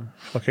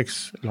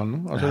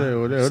krigslandet. Altså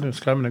det er jo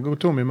skremmende.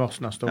 Går tom i mars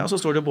neste år. Ja, så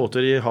står det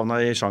båter i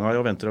havna i Shanghai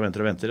og venter.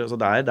 Altså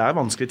det er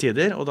vanskelige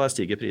tider, og da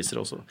stiger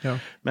priser også.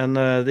 Men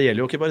det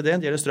gjelder jo ikke bare det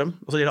gjelder strøm,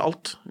 altså det gjelder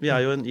alt. Vi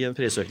er jo i en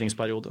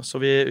prisøkningsperiode. Så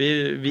vi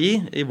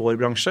i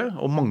vår bransje,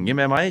 og mange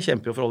med meg,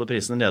 kjemper jo for å holde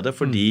prisene nede,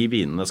 fordi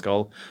vinene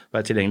skal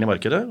være tilgjengelige i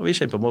markedet, og vi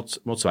kjemper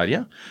mot Sverige,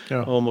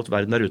 og mot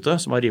verden der ute,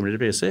 som har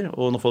rimeligere priser,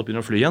 og når folk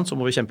begynner å fly igjen, så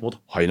må vi kjempe mot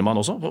Heinemann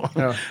også.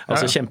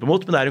 Altså kjempe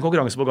mot, men det er en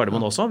konkurranse på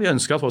Gardermoen også. Vi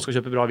ønsker at folk skal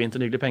kjøpe bra vin til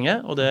en hyggelig penge,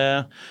 og det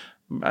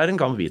er en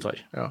gammel vi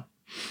tar.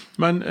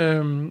 Men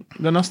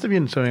den neste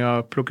vinen som jeg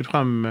har plukket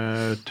frem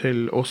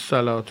til oss,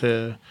 eller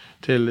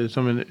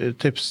som en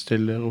tips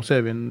til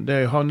rosévin,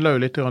 det handler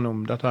jo litt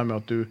om dette her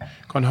med at du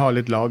kan ha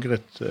litt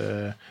lagret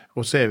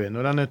rosévin,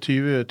 og denne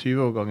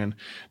 20-årgangen,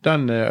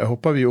 den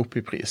hopper vi opp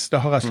i pris.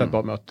 Det har rett og slett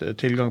bare med at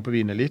tilgang på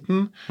vin er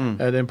liten.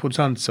 Det er en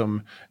produsent som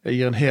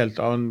gir en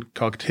helt annen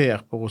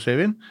karakter på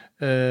rosévin,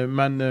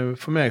 men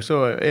for meg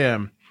så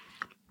er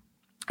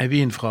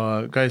vin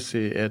fra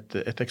Geisi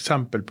et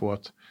eksempel på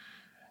at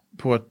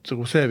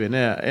rosévin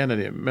er en av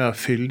de mer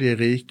fyldige,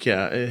 rike,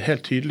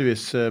 helt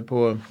tydeligvis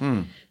på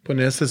på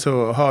nese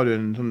så har du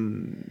en sånn,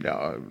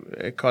 ja,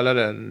 jeg kaller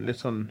det litt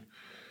sånn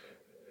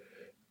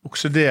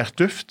oksidert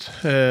duft,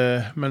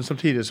 men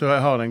samtidig så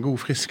har det en god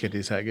friskhet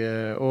i seg.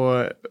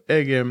 Og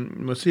jeg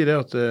må si det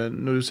at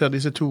når du ser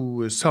disse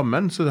to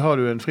sammen, så har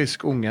du en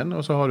frisk ungen,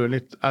 og så har du en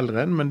litt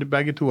eldre en, men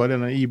begge to har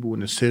denne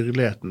iboende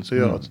syrligheten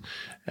som gjør at,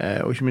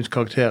 og ikke minst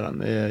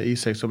karakteren i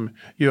seg, som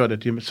gjør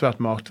det til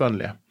svært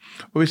matvennlige.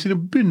 Og hvis vi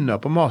nå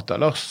begynner på mat,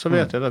 Lars, så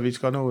vet jeg at vi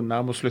skal nå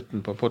nærme oss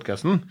slutten på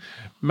podcasten,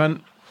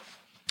 men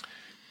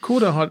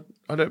hvordan har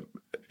det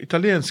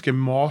italienske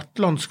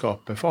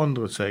matlandskapet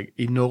forandret seg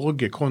i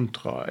Norge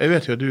kontra, jeg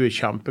vet jo at du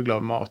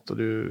kjempeglad i mat, og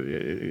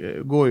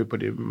du går jo på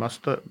de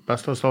beste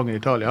restaurantene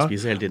i Italia,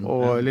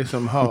 og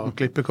liksom har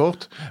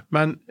klippekort,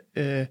 men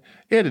er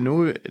det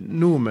noe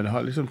nordmenn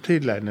har liksom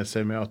tidlignet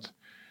seg med at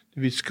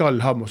vi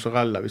skal ha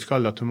mozzarella, vi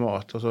skal ha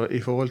tomat, altså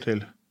i forhold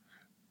til,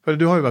 for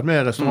du har jo vært med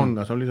i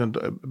restauranter som liksom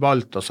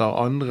Balthazar,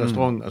 andre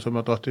restauranter som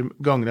har dratt i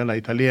gang denne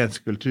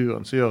italienske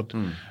kulturen, som gjør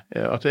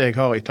at jeg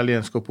har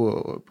italiensk på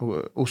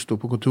ost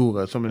på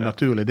kontoret som en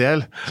naturlig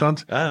del,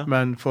 sant?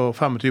 Men for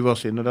 25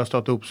 år siden, når det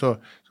startet opp, så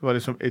var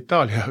det liksom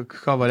Italia,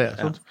 hva var det?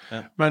 Sant?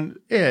 Men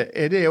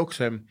er det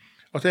også,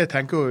 altså jeg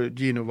tenker jo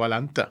Gino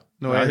Valente,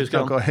 jeg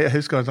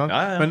husker han,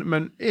 sant?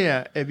 Men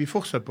er vi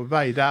fortsatt på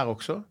vei der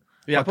også?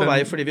 Vi på vei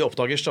fordi vi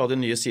oppdager stadig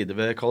nye sider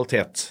ved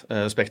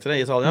kvalitetsspektret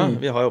i Italia.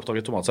 Vi har jo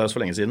oppdaget tomatsaus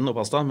for lenge siden og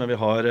pasta, men vi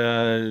har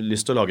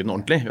lyst til å lage den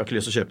ordentlig. Vi har ikke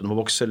lyst til å kjøpe den på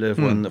boks eller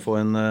få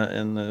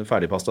en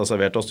ferdigpasta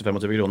servert oss til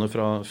 25 kroner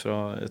fra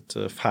et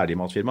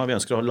ferdigmatfirma. Vi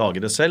ønsker å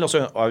lage det selv, og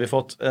så har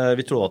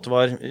vi trodde at det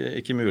var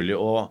ikke mulig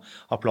å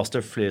ha plass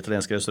til flere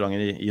italienske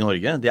restauranter i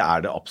Norge. Det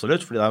er det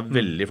absolutt, fordi det er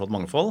veldig flott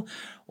mangfold.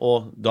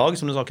 Og Dag,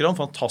 som du snakker om,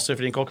 fantastisk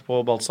flink kokk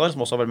på Balthazar,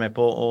 som også har vært med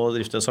på å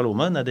drifte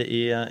Salome nede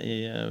i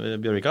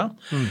Bjørvika,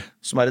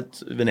 som er et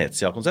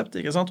Venezia-konsept,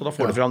 ikke sant? Og da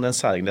får du frem den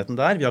særegenheten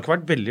der. Vi har ikke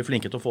vært veldig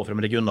flinke til å få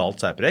frem regionalt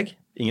særpreg.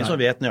 Ingen som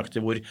vet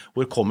nøyaktig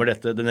hvor kommer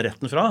denne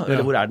retten fra,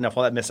 eller hvor er den i hvert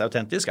fall mest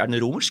autentisk. Er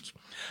den romersk?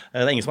 Det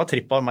er ingen som har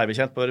trippet meg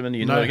bekjent på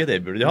menyen i Norge, det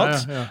burde de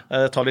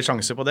hatt. Ta litt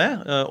sjanse på det.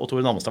 Og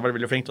Tore Namstad har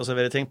vært veldig flink til å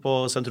servere ting på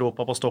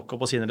Centropa, på Stokk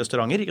og på sine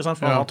restauranter, ikke sant?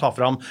 For han tar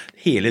frem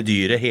hele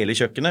dyret, hele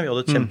kjøkkenet. Vi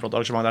hadde et kjempeflott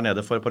arrangement der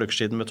nede for et par uker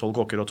siden med 12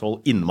 kokker og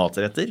 12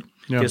 innmatretter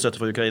til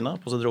støtte for Ukraina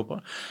på Centropa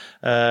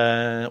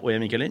og i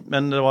Michelin.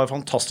 Men det var en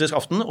fantastisk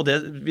aften, og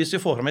hvis vi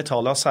får frem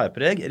Italias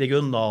særpreg,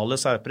 regionale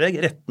særpreg,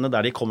 rettene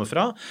der de kommer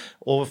fra,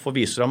 og får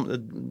vise frem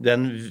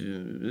den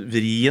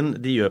vrien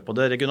de gjør på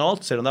det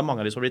regionalt, selv om det er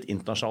mange av de som har blitt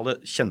internasjonale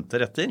kjente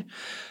retter,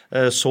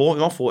 så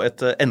vil man få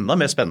et enda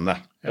mer spennende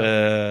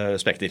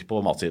spekter på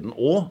matsiden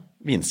og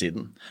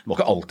vinsiden. Det må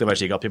ikke alltid være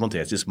slik at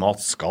piemontesisk mat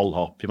skal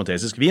ha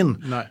piemontesisk vin.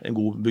 En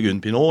god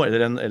Burgund Pinot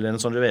eller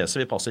en sånn Rivese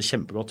vil passe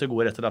kjempegodt til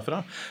gode retter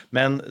derfra.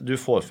 Men du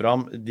får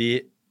fram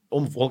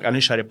om folk er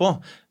nysgjerrig på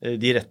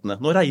de rettene.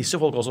 Nå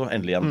reiser folk også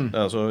endelig igjen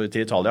altså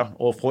til Italia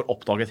og får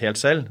oppdaget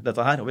helt selv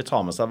dette her, og vil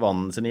ta med seg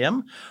vannene sine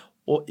hjem.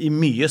 Og i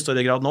mye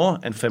større grad nå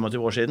enn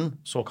 25 år siden,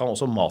 så kan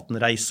også maten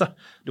reise.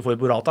 Du får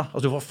burrata,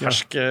 altså du får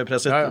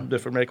ferskpresset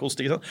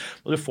bøffelmelkost, ikke sant?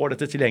 Og du får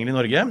dette tilgjengelig i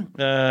Norge,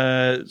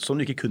 som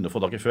du ikke kunne få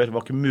tak i før. Det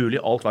var ikke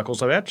mulig alt var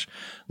konservert.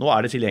 Nå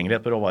er det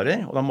tilgjengelighet på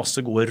råvarer, og det er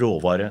masse gode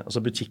råvarer,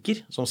 altså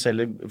butikker som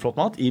selger flott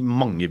mat i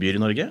mange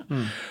byer i Norge.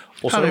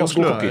 Også her i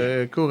Oslo,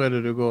 hvor er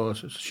det du går og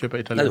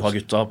kjøper italiensk? Du har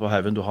Gutta på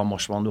Haugen, du har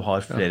Marsmann, du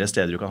har flere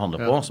steder du kan handle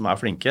på som er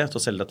flinke til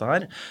å selge dette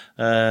her.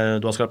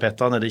 Du har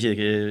Scarpetta nede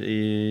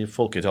i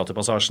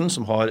Folketeaterpassasjen,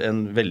 som har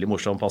en veldig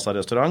morsom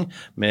pasta-restaurant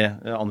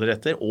med andre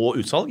retter og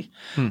utsalg.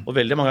 Og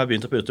veldig mange har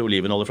begynt å putte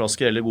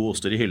olivenoljerflasker eller gode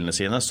oster i hyllene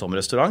sine som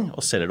restaurant,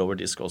 og selger det over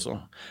disk også.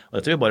 Og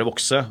dette vil bare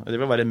vokse. Det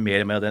vil være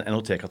mer med den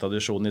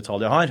enoteca-tradisjonen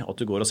Italia har,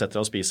 at du går og setter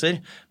deg og spiser.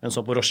 Men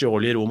så på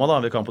Roscioli i Roma, da,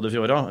 ved Campo de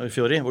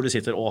Fiori, hvor du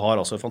sitter og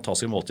har altså et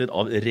fantastisk måltid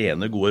av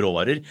rene, gode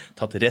råvarer,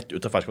 tatt rett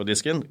ut av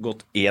ferskvaredisken,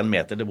 gått 1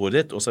 meter til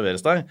bordet ditt og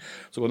serveres deg.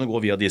 Så kan du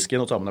gå via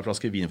disken og ta med deg en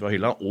flaske vin fra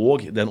hylla,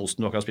 og den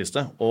osten du akkurat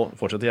spiste, og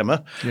fortsette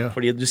hjemme.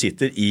 Fordi du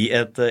sitter i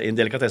en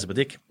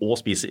delikatessebutikk og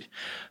spiser.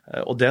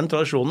 Og den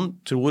tradisjonen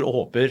tror og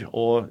håper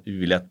og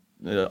vil jeg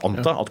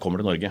anta at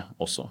kommer til Norge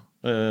også.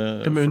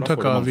 Det med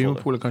unntak av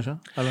Vinmonopolet kanskje?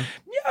 Eller?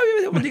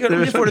 Ja,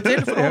 vi får det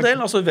til for all del.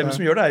 Altså, hvem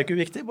som gjør det er jo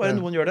ikke viktig, bare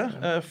noen gjør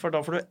det. For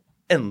da får du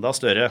enda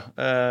større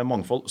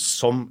mangfold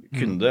som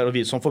kunde, og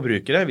vi som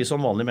forbrukere, vi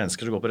som vanlige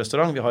mennesker som går på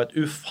restaurant, vi har et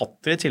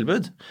ufattelig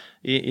tilbud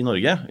i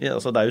Norge.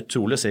 Altså, det er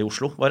utrolig å se i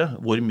Oslo bare,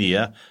 hvor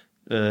mye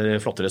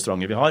flotte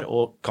restauranter vi har,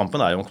 og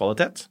kampen er jo om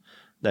kvalitet.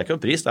 Det er ikke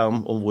om pris, det er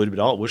om hvor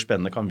bra og hvor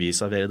spennende kan vi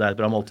servere det et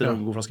bra måltid og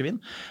en god flaske vin.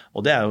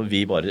 Og det er jo vi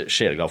bare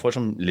sjeleglade for,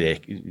 som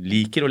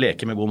liker å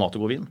leke med god mat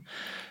og god vin.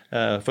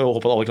 For å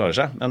håpe at alle klarer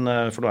seg,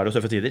 for nå er det jo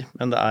tøffe tider.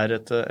 Men det er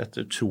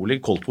et utrolig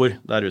koldtbord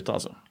der ute,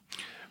 altså.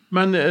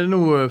 Men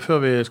nå,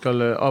 før vi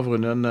skal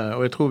avrunde denne,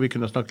 og jeg tror vi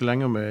kunne snakke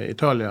lenger med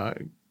Italia,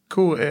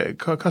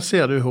 hva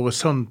ser du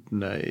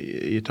horisontene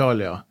i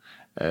Italia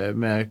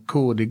med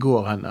hvor de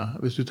går henne?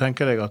 Hvis du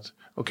tenker deg at,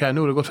 ok,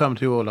 nå har det gått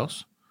 25 år,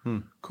 Lars.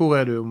 Hvor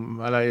er du,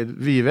 eller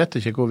vi vet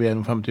ikke hvor vi er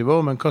om 25 år,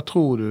 men hva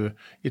tror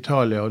du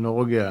Italia og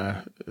Norge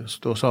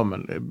står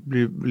sammen?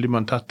 Blir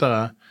man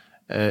tettere?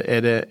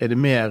 Er det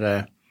mer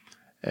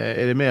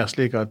det mer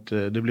slik at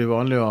det blir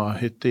vanlig å ha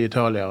hytte I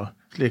Italia,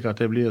 slik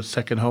at det blir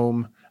second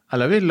home,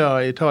 eller vil da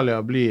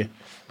Italia bli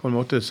på en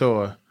måte så,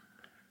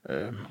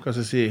 hva skal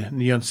jeg si,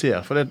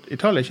 nyansert? For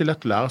Italia ikke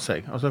lett å lære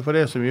seg, altså for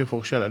det så mye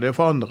forskjeller, det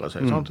forandrer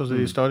seg, sant? Altså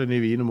de stadig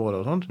nye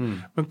vinområder og sånt.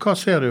 Men hva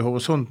ser du I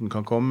horisonten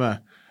kan komme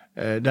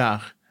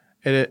der?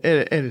 Er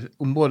det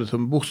områder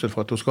som bortsett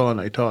fra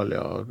Toskana,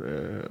 Italia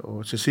og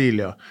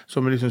Sicilia,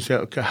 som liksom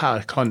ser, okay,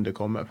 her kan det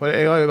komme? For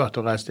jeg har jo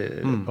vært og reist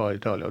på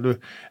Italia, og du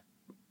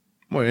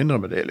må jo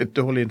innrømme det litt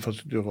dårlig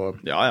infrastruktur.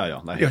 Og, Nei, jeg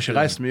har ikke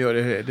reist mye,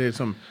 og det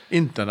som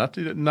internett.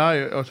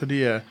 Nei, altså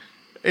er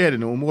det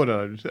noen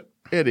områder der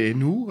Er det I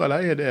nord,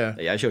 eller er det...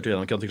 Jeg kjørte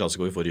gjennom Chianti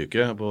Classico I forrige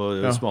uke på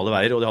smale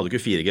veier, og det hadde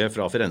ikke 4G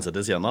fra Firenze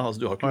til Siena.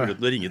 Altså, du har ikke mulighet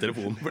til å ringe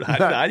telefonen, for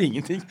det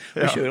ingenting.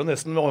 Du kjører jo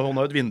nesten med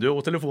hånda ut vinduet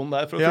og telefonen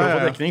der for å prøve å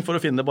få dekning, for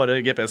å finne bare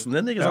GPS-en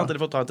din, ikke sant? Eller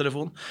for å ta en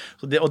telefon.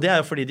 Og det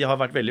jo fordi de har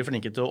vært veldig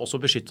flinke til å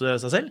også beskytte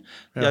seg selv.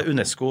 De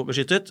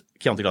UNESCO-beskyttet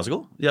Chianti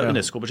Classico. De har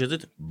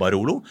UNESCO-beskyttet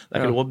Barolo. Det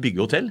ikke lov å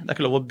bygge hotell. Det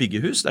ikke lov å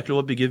bygge hus. Det ikke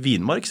lov å bygge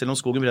vinmark, selv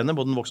om skogen brenner,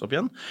 både den vokser opp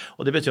igjen.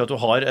 Og det betyr at du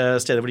har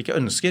steder hvor de ikke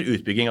ønsker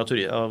utbygging av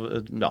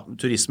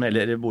turisme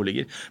eller boliger.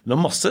 Men det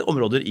masse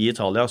områder I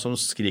Italia som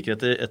skriker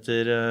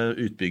etter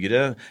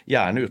utbyggere,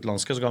 gjerne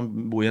utenlandske, som kan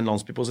bo I en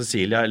landsby på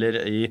Sicilia eller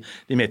I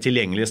de mer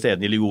tilgjengelige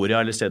stedene I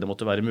Liguria eller steder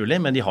måtte være mulig,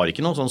 men de har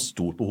ikke noe sånn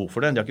stort behov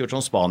for det. De har ikke gjort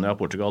sånn Spania og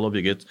Portugal og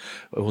bygget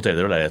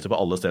hoteller og leiligheter på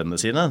alle stedene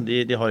sine.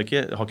 De har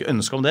ikke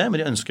ønske om det,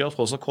 men de ønsker at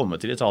folk skal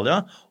komme til Italia,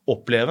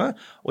 oppleve,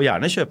 og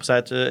gjerne kjøpe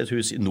seg et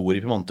hus I nord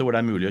I Piemonte, hvor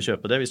det mulig å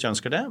kjøpe det hvis de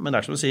ønsker det. Men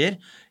det som du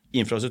sier,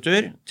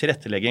 infrastruktur,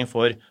 tilrettelegging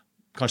for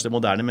kanskje det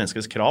moderne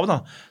menneskets krav da,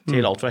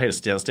 til alt fra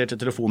helsetjenester til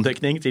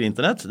telefondekning til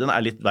internett, den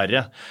litt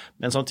verre.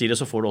 Men samtidig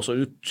så får du også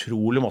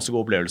utrolig masse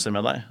gode opplevelser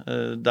med deg.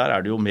 Der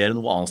det jo mer enn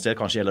noe annet sted,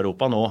 kanskje I hele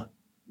Europa, nå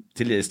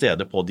til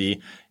stede på de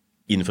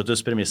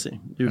innfødtes premisser.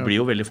 Du blir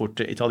jo veldig fort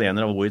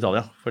italiener av å bo I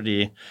Italia, fordi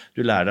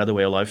du lærer deg the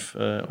way of life,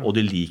 og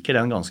du liker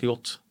den ganske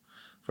godt.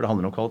 For det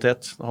handler om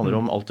kvalitet, det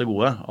handler om alt det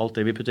gode,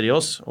 alt det vi putter I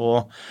oss,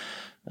 og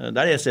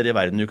det det stedet I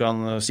verden du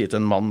kan si til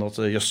en mann at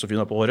jøss, så fin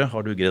på håret,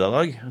 har du greid I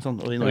dag?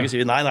 Sånn, og I Norge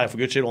sier vi, nei, for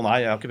Guds skyld, å nei,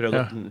 jeg har ikke prøvd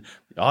det.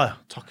 Ja,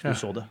 takk, du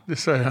så det. Det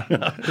så jeg,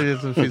 det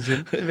så fint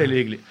sinn. Veldig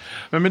hyggelig.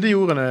 Men med de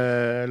ordene,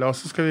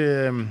 Lars, så skal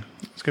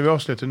vi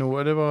avslutte nå.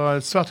 Det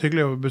var svært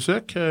hyggelig å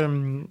besøke.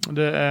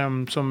 Det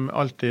som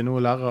alltid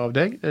noe å lære av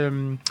deg,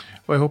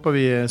 og jeg håper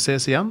vi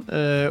ses igjen.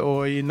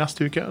 Og I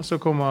neste uke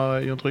så kommer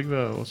Jon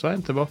Trygve og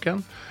Svein tilbake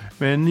igjen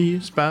med en ny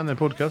spennende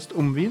podcast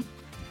om vin.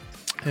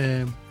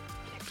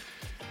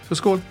 Så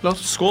skål,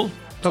 Lars. Skål.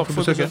 Takk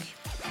for besøket.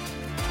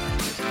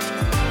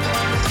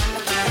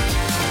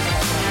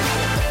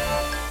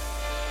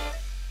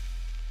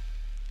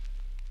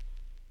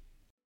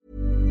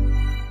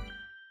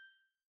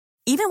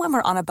 Even when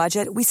we're on a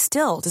budget, we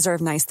still deserve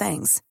nice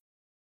things.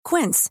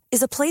 Quince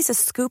is a place to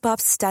scoop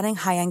up stunning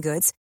high-end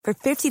goods for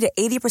 50 to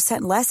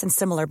 80% less than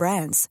similar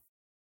brands.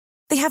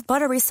 They have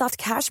buttery soft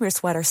cashmere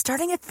sweaters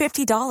starting at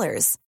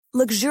 $50,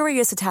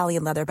 luxurious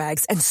Italian leather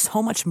bags, and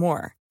so much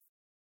more.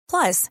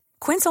 Plus,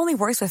 Quince only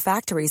works with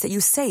factories that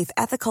use safe,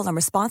 ethical, and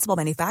responsible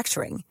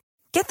manufacturing.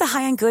 Get the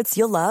high-end goods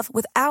you'll love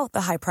without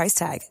the high price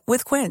tag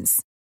with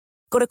Quince.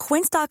 Go to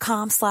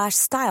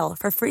quince.com/style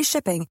for free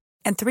shipping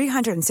and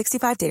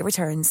 365-day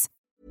returns.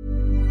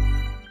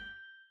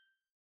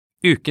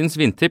 Ukens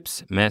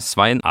vintips med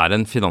Svein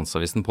en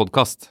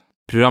Finansavisen-podcast.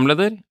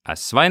 Programleder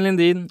Svein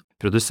Lindin,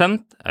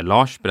 produsent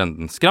Lars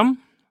Brenden Skram,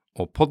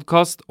 og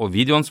podcast- og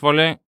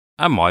videoansvarlig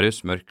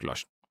Marius Mørk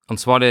Larsen.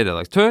 Ansvarlig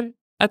redaktør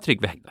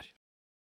Trygve Hegdar.